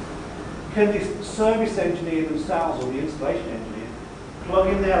 Can the service engineer themselves or the installation engineer plug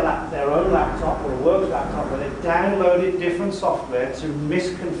in their own laptop or a work laptop where they've downloaded different software to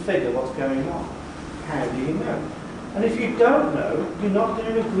misconfigure what's going on? How do you know? And if you don't know, you're not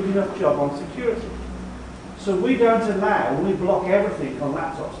doing a good enough job on security. So we don't allow, we block everything on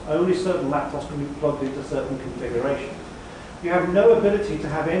laptops. Only certain laptops can be plugged into certain configurations. You have no ability to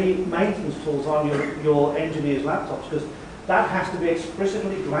have any maintenance tools on your engineer's laptops because that has to be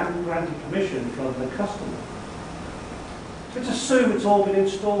explicitly granted permission from the customer. Let's assume it's all been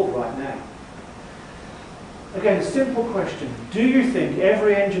installed right now. Again, a simple question. Do you think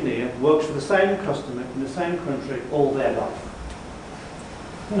every engineer works for the same customer in the same country all their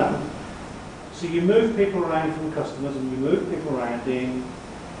life? No. So you move people around from customers and you move people around in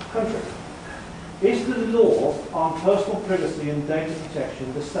countries. Is the law on personal privacy and data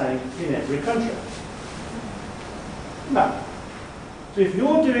protection the same in every country? No. So if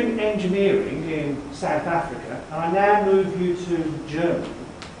you're doing engineering in South Africa, and I now move you to Germany,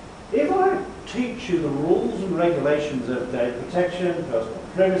 if I teach you the rules and regulations of data protection, personal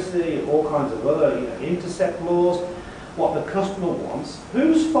privacy, all kinds of other intercept laws, what the customer wants,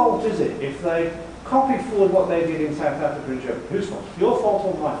 whose fault is it if they copy forward what they did in South Africa and Germany? Whose fault? Your fault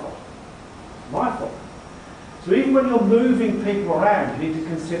or my fault? My fault. So even when you're moving people around, you need to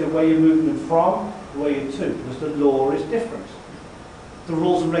consider where you're moving them from, where you're to, because the law is different. The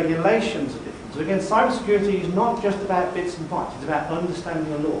rules and regulations are different. So again, cybersecurity is not just about bits and bytes, it's about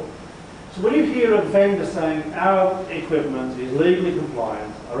understanding the law. So when you hear a vendor saying our equipment is legally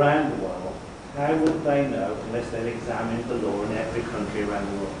compliant around the world, how would they know unless they've examined the law in every country around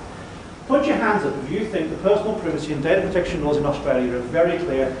the world? Put your hands up if you think the personal privacy and data protection laws in Australia are very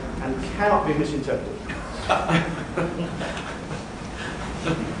clear and cannot be misinterpreted.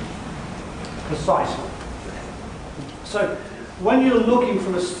 Precisely. So when you're looking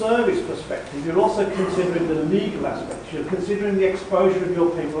from a service perspective, you're also considering the legal aspects. You're considering the exposure of your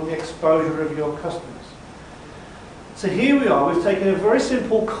people and the exposure of your customers. So here we are, we've taken a very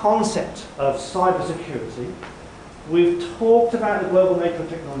simple concept of cybersecurity, We've talked about the global nature of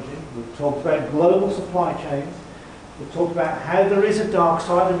technology. We've talked about global supply chains. We've talked about how there is a dark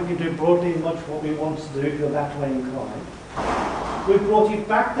side and we can do broadly much what we want to do if you're that way inclined. We've brought you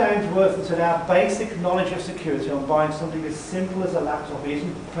back down to earth and said our basic knowledge of security on buying something as simple as a laptop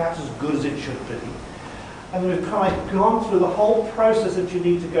isn't perhaps as good as it should be. And we've kind of gone through the whole process that you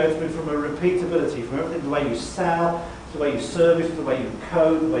need to go through from a repeatability, from everything, the way you sell, the way you service, the way you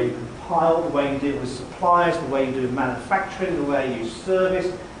code, the way you compile, the way you deal with suppliers, the way you do manufacturing, the way you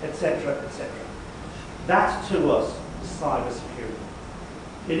service, etc., etc. That to us is cyber security.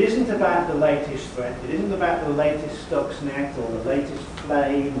 It isn't about the latest threat, it isn't about the latest Stuxnet or the latest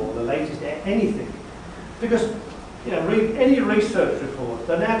Flame or the latest anything. Because read any research report,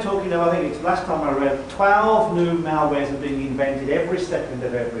 they're now talking about, I think it's last time I read, 12 new malwares are being invented every second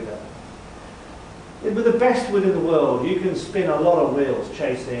of every day. With the best within the world, you can spin a lot of wheels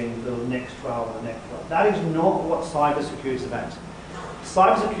chasing the next 12 and the next 12. That is not what cybersecurity is about.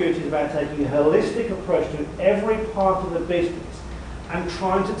 Cybersecurity is about taking a holistic approach to every part of the business and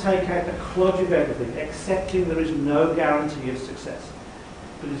trying to take out the kludge of everything, accepting there is no guarantee of success.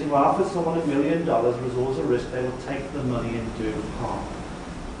 Because if you offer someone $1 million, there's always a risk they will take the money and do harm.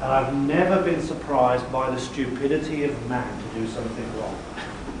 And I've never been surprised by the stupidity of man to do something wrong.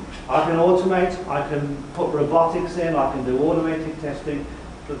 I can automate, I can put robotics in, I can do automated testing,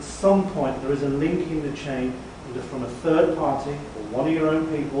 but at some point there is a link in the chain either from a third party, or one of your own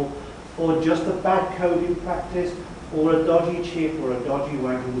people, or just a bad coding practice, or a dodgy chip, or a dodgy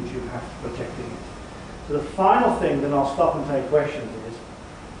wagon which you have to protect against. So the final thing, then I'll stop and take questions,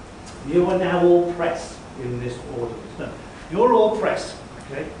 is you are now all press in this audience. No, you're all press,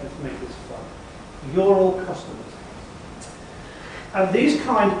 okay? Let's make this fun. You're all customers. And these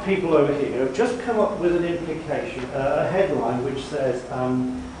kind of people over here have just come up with an implication, a headline which says,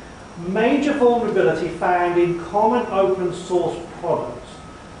 major vulnerability found in common open source products.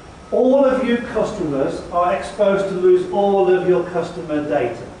 All of you customers are exposed to lose all of your customer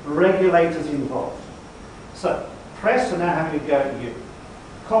data. Regulators involved. So, press are now having a go at you.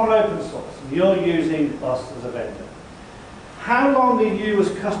 Common open source. You're using us as a vendor. How long are you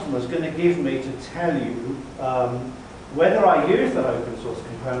as customers going to give me to tell you whether I use that open source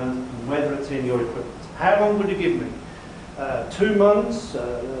component and whether it's in your equipment? How long would you give me? 2 months?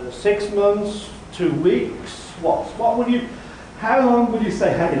 6 months? 2 weeks? What would you? How long would you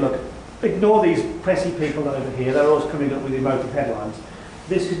say, hey, look, ignore these pressy people over here, they're always coming up with emotive headlines.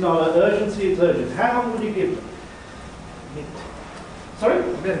 This is not an urgency, it's urgent. How long would you give me? A minute. Sorry?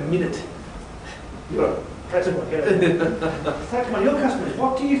 A minute. You're a president. Say, come on, your customers,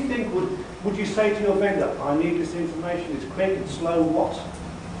 what do you think would you say to your vendor? I need this information, it's quick, it's slow, what?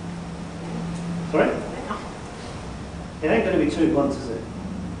 Sorry? It ain't going to be 2 months, is it?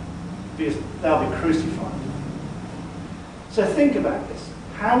 Because they'll be crucified. So think about this.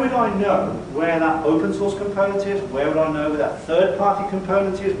 How would I know where that open source component is? Where would I know where that third party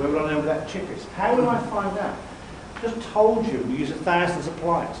component is? Where would I know where that chip is? How would I find out? I just told you, we use 1,000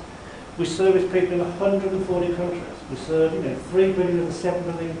 suppliers. We service people in 140 countries. We serve 3 billion of the 7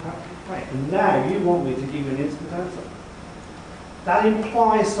 billion people. And now you want me to give you an instant answer. That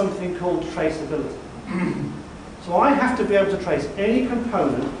implies something called traceability. So I have to be able to trace any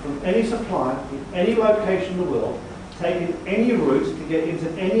component from any supplier in any location in the world, taking any route to get into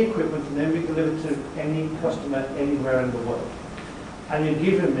any equipment and then be delivered to any customer anywhere in the world. And you're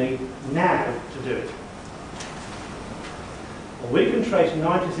giving me now to do it. Well, we can trace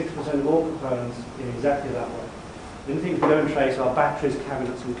 96% of all components in exactly that way. The only things we don't trace are batteries,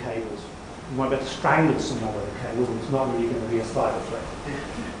 cabinets and cables. You might be able to strangle someone with a cable, but it's not really going to be a cyber threat.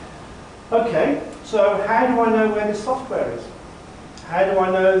 Okay, so how do I know where this software is? How do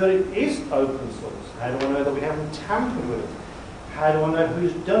I know that it is open source? How do I know that we haven't tampered with it? How do I know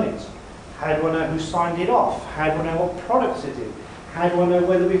who's done it? How do I know who signed it off? How do I know what products it is? How do I know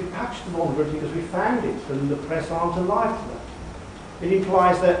whether we've patched the vulnerability because we found it and the press aren't alive to that? It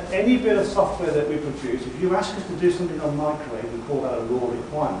implies that any bit of software that we produce, if you ask us to do something on microwave, we call that a raw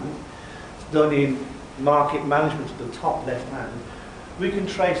requirement, it's done in market management at the top left hand, we can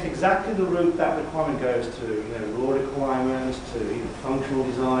trace exactly the route that requirement goes to, raw requirements, to functional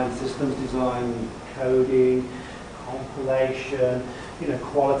design, systems design, coding, compilation,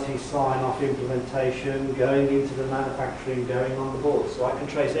 quality sign-off implementation, going into the manufacturing, going on the board. So I can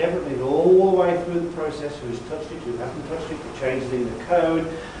trace everything all the way through the process, who's touched it, who hasn't touched it, the changes in the code,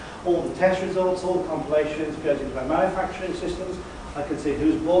 all the test results, all the compilations, goes into my manufacturing systems. I can see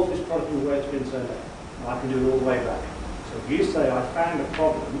who's bought this product and where it's been turned out. And I can do it all the way back. So if you say, I found a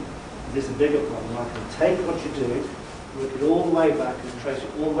problem, is this a bigger problem? I can take what you're doing, work it all the way back and trace it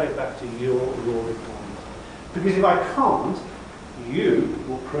all the way back to your raw requirements. Because if I can't, you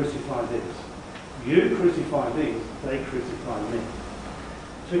will crucify this. You crucify these, they crucify me.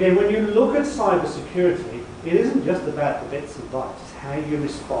 So again, when you look at cyber security, it isn't just about the bits and bytes, it's how you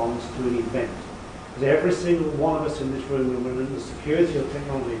respond to an event. Because every single one of us in this room, when we're in the security of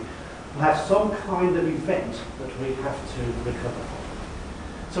technology, will have some kind of event that we have to recover from.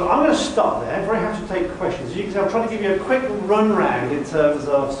 So I'm going to stop there. I'm very happy to take questions. As you can see, I'm trying to give you a quick run round in terms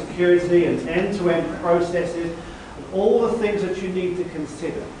of security and end-to-end processes and all the things that you need to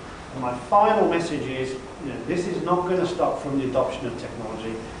consider. And my final message is, this is not going to stop from the adoption of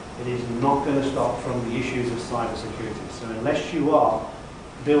technology. It is not going to stop from the issues of cyber security. So unless you are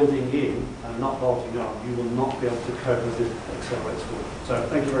building in and not bolting on, you will not be able to cope with this accelerated forward. So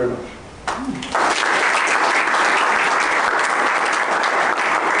thank you very much.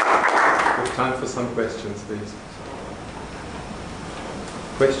 We have time for some questions, please.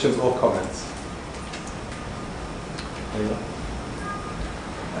 Questions or comments? Well,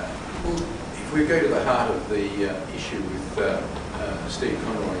 if we go to the heart of the issue with Steve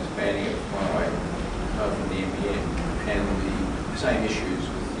Conroy's banning of Huawei from the NBN and the same issues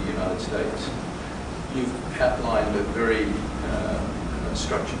with the United States, you've outlined a very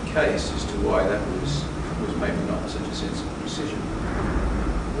structured case as to why that was maybe not such a sensible decision.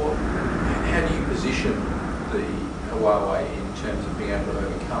 How do you position the Huawei in terms of being able to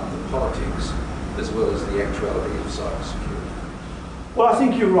overcome the politics as well as the actuality of cybersecurity? Well, I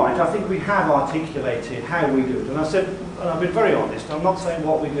think you're right. I think we have articulated how we do it. And I've been very honest, I'm not saying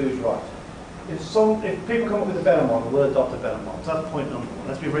what we do is right. If people come up with a better model, we'll adopt a better model. So that's point number one.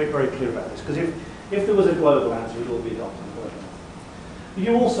 Let's be very, very clear about this. Because if there was a global answer, it would all be adopted globally.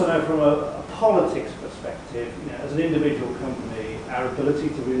 You also know from a politics perspective, as an individual company, our ability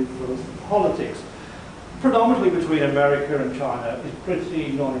to influence the politics, predominantly between America and China, is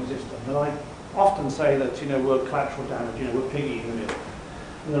pretty non-existent. And I often say that we're collateral damage, we're piggy in the middle.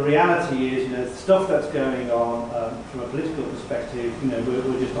 And the reality is, the stuff that's going on from a political perspective,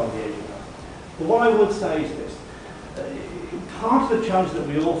 we're just on the edge of that. But what I would say is this. Part of the challenge that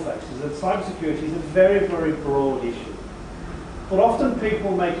we all face is that cybersecurity is a very, very broad issue. But often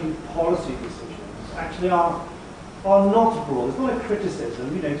people making policy decisions actually are not broad. It's not a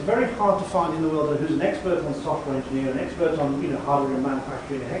criticism. It's very hard to find in the world who's an expert on software engineering, an expert on hardware and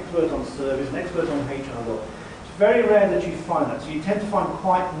manufacturing, an expert on service, an expert on HR law. It's very rare that you find that. So you tend to find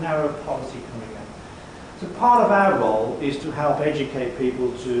quite narrow policy coming out. So part of our role is to help educate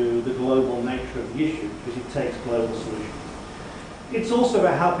people to the global nature of the issue, because it takes global solutions. It's also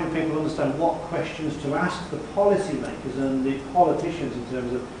about helping people understand what questions to ask the policymakers and the politicians in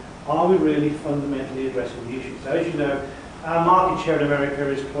terms of, are we really fundamentally addressing the issue? So as you know, our market share in America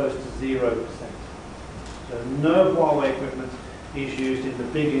is close to 0%. So no Huawei equipment is used in the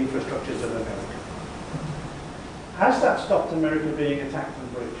big infrastructures of America. Has that stopped America being attacked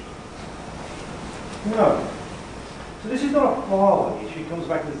and breached? No. So this is not a Huawei issue, it comes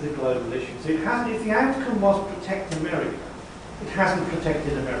back to the global issue. So if the outcome was protect America, it hasn't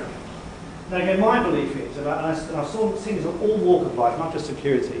protected America. Now again, my belief is, and I've seen this on all walks of life, not just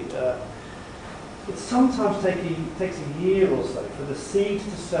security, it sometimes takes a year or so for the seeds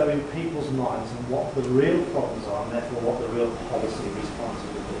to sow in people's minds and what the real problems are, and therefore what the real policy response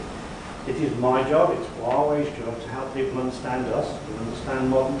will be. It is my job, it's Huawei's job to help people understand us, to understand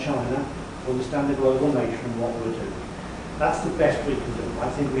modern China, to understand the global nature and what we're doing. That's the best we can do. I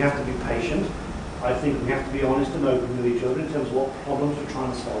think we have to be patient. I think we have to be honest and open with each other in terms of what problems we're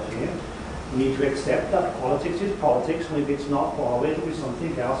trying to solve here. We need to accept that politics is politics, and if it's not Huawei, it'll be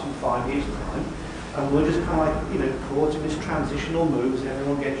something else in 5 years' time. And we're just kind of caught in this transitional move as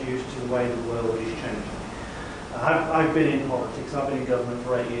everyone gets used to the way the world is changing. I've been in politics, I've been in government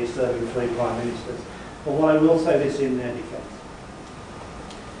for 8 years, serving 3 prime ministers. But what I will say this in their defence.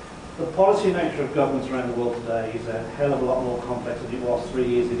 The policy nature of governments around the world today is a hell of a lot more complex than it was 3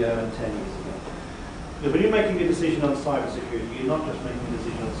 years ago and 10 years ago. But when you're making a decision on cybersecurity, you're not just making a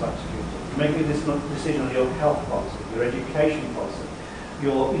decision on cybersecurity. You're making a decision on your health policy, your education policy,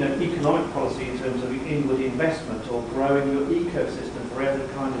 your economic policy in terms of inward investment or growing your ecosystem for every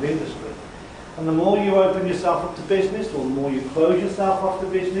kind of industry. And the more you open yourself up to business, or the more you close yourself off to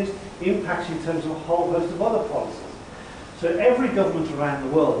business, impacts in terms of a whole host of other policies. So every government around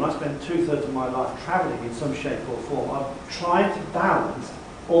the world, and I spent 2/3 of my life travelling in some shape or form, I'm trying to balance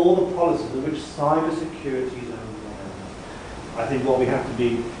all the policies of which cybersecurity is only one. I think what we have to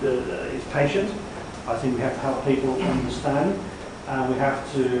be is patient. I think we have to help people understand, and we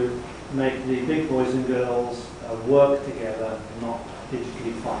have to make the big boys and girls work together, not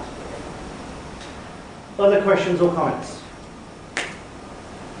digitally fight together. Other questions or comments?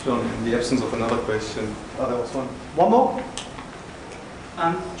 John, in the absence of another question, there was one. One more?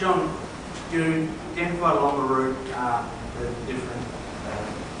 John, you identified along the route the different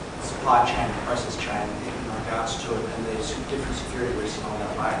supply chain, process chain in regards to it, and there's different security risks along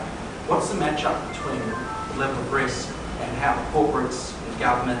that way. What's the match-up between the level of risk and how corporates and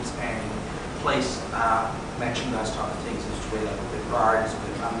governments and police are matching those type of things as to where they put their priorities and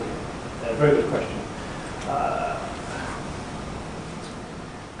their funding? Very good question.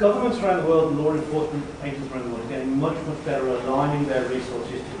 Governments around the world and law enforcement agencies around the world are getting much, much better at aligning their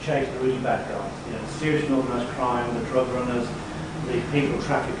resources to chase the really bad guys. You know, serious and organised crime, the drug runners, the people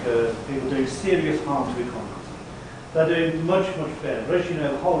traffickers, people doing serious harm to economies. They're doing much, much better. But as you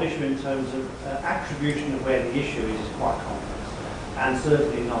know, the whole issue in terms of attribution of where the issue is quite complex and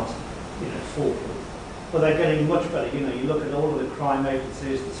certainly not, foolproof. But they're getting much better. You know, you look at all of the crime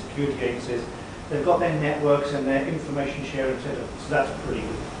agencies, the security agencies, they've got their networks and their information sharing set up, so that's pretty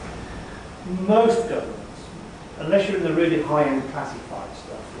good. Most governments, unless you're in the really high-end classified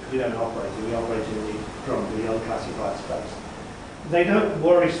stuff, which we don't operate in, we operate in the unclassified space, they don't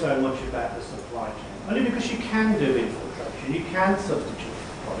worry so much about the supply chain. Only because you can do infiltration, you can substitute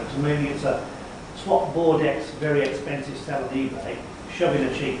products. Maybe it's a swap board X, very expensive, sell on eBay, shove in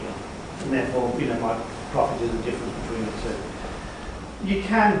a cheap one, and therefore, my profit is the difference between the two. You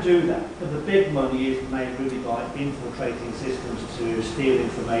can do that, but the big money is made really by infiltrating systems to steal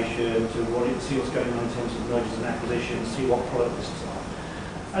information, to see what's going on in terms of mergers and acquisitions, see what product lists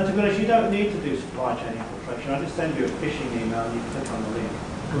are. And to be honest, you don't need to do supply chain infiltration. I just send you a phishing email and you click on the link.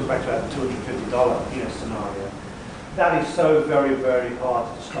 It goes back to that $250 scenario. That is so very, very hard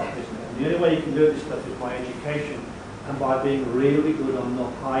to stop, isn't it? And the only way you can do this stuff is by education and by being really good on the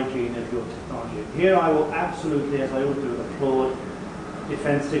hygiene of your technology. Here I will absolutely, as I always do, applaud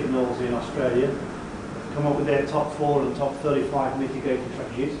Defence Signals in Australia. They've come up with their top 4 and top 35 mitigating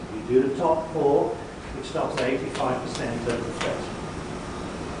strategies. You do the top 4, which stops 85% of the threats.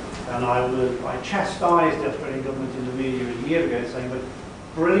 And I chastised the Australian government in the media a year ago saying, but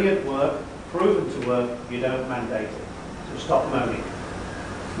brilliant work, proven to work, you don't mandate it. So stop moaning.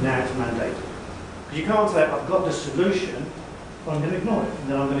 Now it's mandated. Because you can't say, I've got the solution, but I'm going to ignore it. And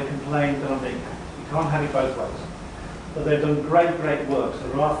then I'm going to complain that I'm being hacked. You can't have it both ways. But they've done great, great work. So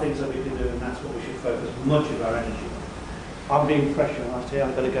there are things that we can do, and that's what we should focus much of our energy on. I'm being pressurised here,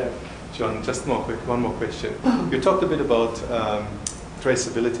 I've got to go. John, just one more question. You talked a bit about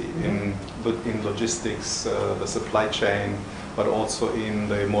traceability in logistics, the supply chain, but also in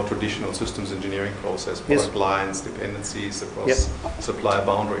the more traditional systems engineering process, product lines, dependencies across supplier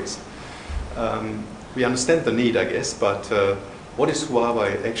boundaries. We understand the need, I guess, but what is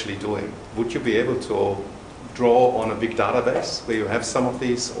Huawei actually doing? Would you be able to draw on a big database where you have some of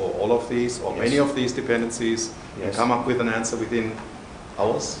these or all of these or many of these dependencies and come up with an answer within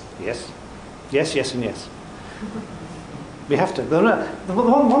hours? Yes. Yes, yes and yes. We have to. The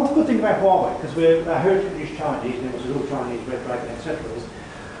one good thing about Huawei, because our heritage is Chinese, and it was all Chinese, Red Dragon, etc., is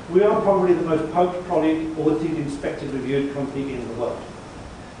we are probably the most poached, audited, inspected, reviewed company in the world.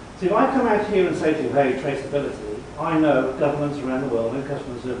 So if I come out here and say to you, hey, traceability, I know governments around the world and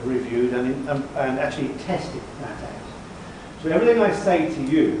customers have reviewed and actually tested that out. So everything I say to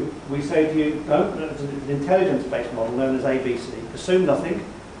you, we say to you, it's an intelligence-based model known as ABC. Assume nothing,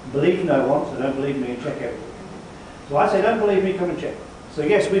 believe no one, so don't believe me and check everything. So I say, don't believe me, come and check. So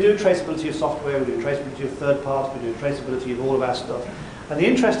yes, we do traceability of software, we do traceability of third parts, we do traceability of all of our stuff. And the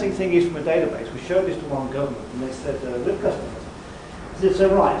interesting thing is from a database, we showed this to one government and they said, with customers, they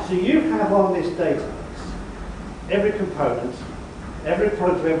said, right, so you have on this database every component, every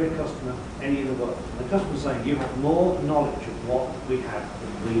product of every customer, any in the world. And the customer's saying, you have more knowledge of what we have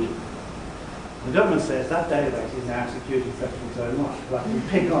than we do. The government says that database is now security threat in its own right. But I can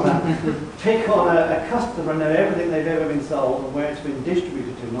pick on a customer and know everything they've ever been sold and where it's been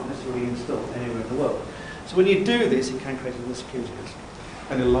distributed to, not necessarily installed anywhere in the world. So when you do this, it can create a security risk.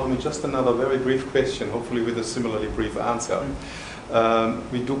 And allow me just another very brief question, hopefully with a similarly brief answer.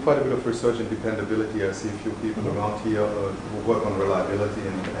 We do quite a bit of research in dependability. I see a few people around here who work on reliability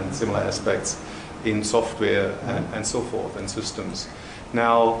and similar aspects in software and so forth, and systems.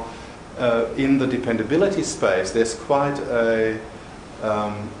 Now, in the dependability space, there's quite a,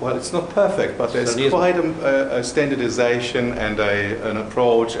 well, it's not perfect, but there's quite a standardization and an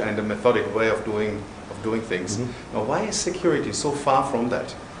approach and a methodic way of doing things. Mm-hmm. Now, why is security so far from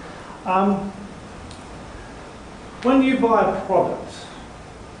that? When you buy a product,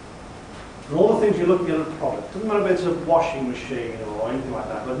 and all the things you're looking at a product, doesn't matter if it's a washing machine or anything like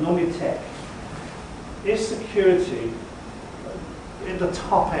that, but normally tech, is security at the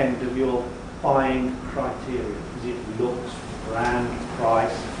top end of your buying criteria. Is it looks, brand,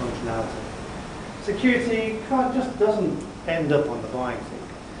 price, functionality? Security just doesn't end up on the buying thing.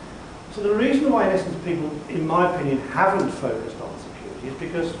 So the reason why, in essence, people, in my opinion, haven't focused on security is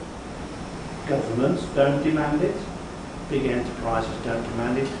because governments don't demand it, big enterprises don't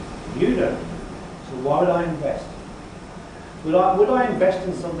demand it, you don't. So why would I invest? Would I invest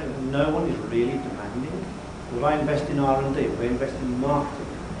in something that no one is really demanding? Would I invest in R&D? Would I invest in marketing?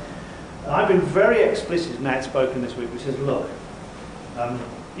 And I've been very explicit and outspoken this week, which says, look,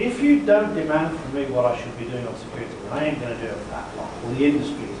 if you don't demand from me what I should be doing on security, I ain't going to do it for that long. Well, the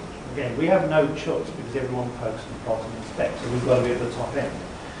industry is. Again, we have no choice because everyone focuses on bottom and specs, so we've got to be at the top end.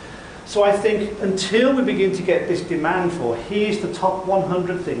 So I think until we begin to get this demand for, here's the top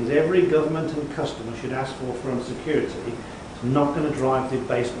 100 things every government and customer should ask for on security, it's not going to drive the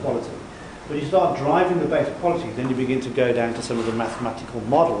base quality. When you start driving the base quality, then you begin to go down to some of the mathematical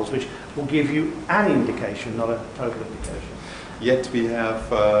models, which will give you an indication, not a total indication. Yet we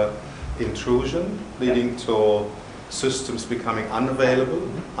have intrusion leading to systems becoming unavailable,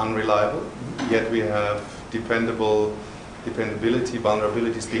 unreliable. Yet we have dependability,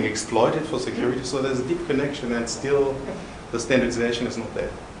 vulnerabilities being exploited for security. So there's a deep connection, and still the standardization is not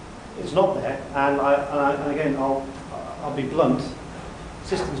there. It's not there, and again, I'll be blunt.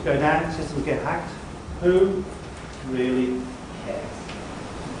 Systems go down, systems get hacked. Who really cares?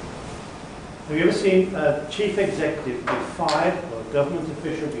 Have you ever seen a chief executive be fired, or a government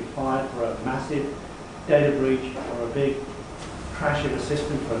official be fired for a massive data breach or a big crash of a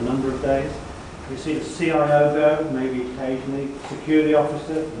system for a number of days? Have you seen a CIO go, maybe occasionally, security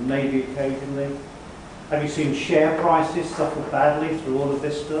officer, maybe occasionally? Have you seen share prices suffer badly through all of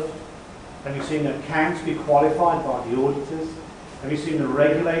this stuff? Have you seen accounts be qualified by the auditors? Have you seen the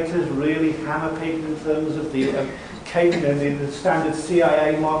regulators really hammer people in terms of the standard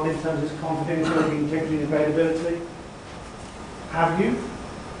CIA model in terms of its confidentiality, integrity, and availability? Have you?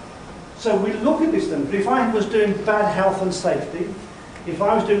 So we look at this then, but if I was doing bad health and safety, if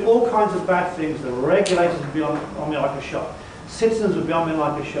I was doing all kinds of bad things, the regulators would be on me like a shot. Citizens would be on me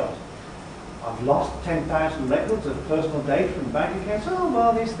like a shot. I've lost 10,000 records of personal data from bank accounts. Oh,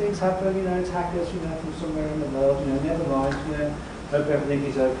 well, these things happen, it's hackers, from somewhere in the world, never mind, hope everything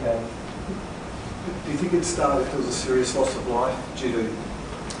is okay. Do you think it'd start if there was a serious loss of life due to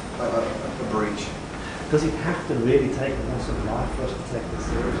a breach? Does it have to really take a loss of life for us to take this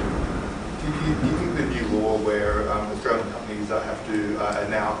seriously? Do you think the new law where Australian companies have to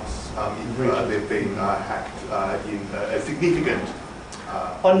announce if they've been hacked in a significant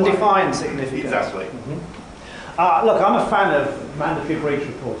undefined significance? Exactly. Look, I'm a fan of mandatory breach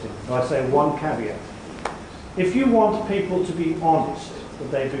reporting, so I say one caveat. If you want people to be honest that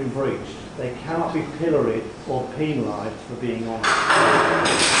they've been breached, they cannot be pilloried or penalised for being honest.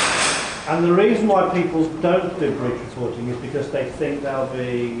 And the reason why people don't do breach reporting is because they think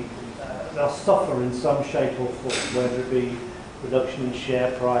they'll suffer in some shape or form, whether it be reduction in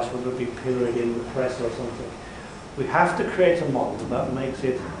share price, whether it be pilloried in the press or something. We have to create a model that makes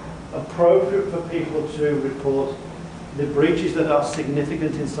it appropriate for people to report the breaches that are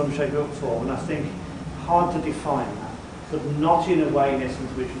significant in some shape or form. And I think hard to define that, but not in a way, in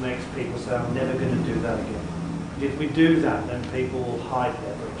essence, which makes people say, I'm never going to do that again. If we do that, then people will hide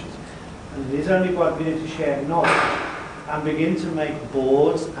their breaches. And it is only by beginning to share knowledge and begin to make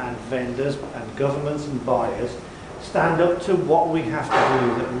boards and vendors and governments and buyers stand up to what we have to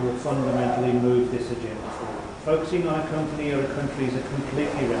do that will fundamentally move this agenda forward. Focusing on a company or a country is a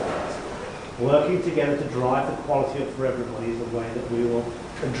completely irrelevant. Working together to drive the quality up for everybody is the way that we will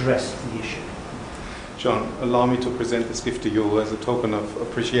address the issue. John, allow me to present this gift to you as a token of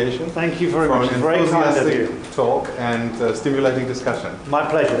appreciation. Thank you very much. For an Very kind of you. enthusiastic talk and stimulating discussion. My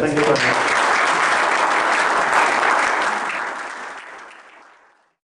pleasure. Thank you very much.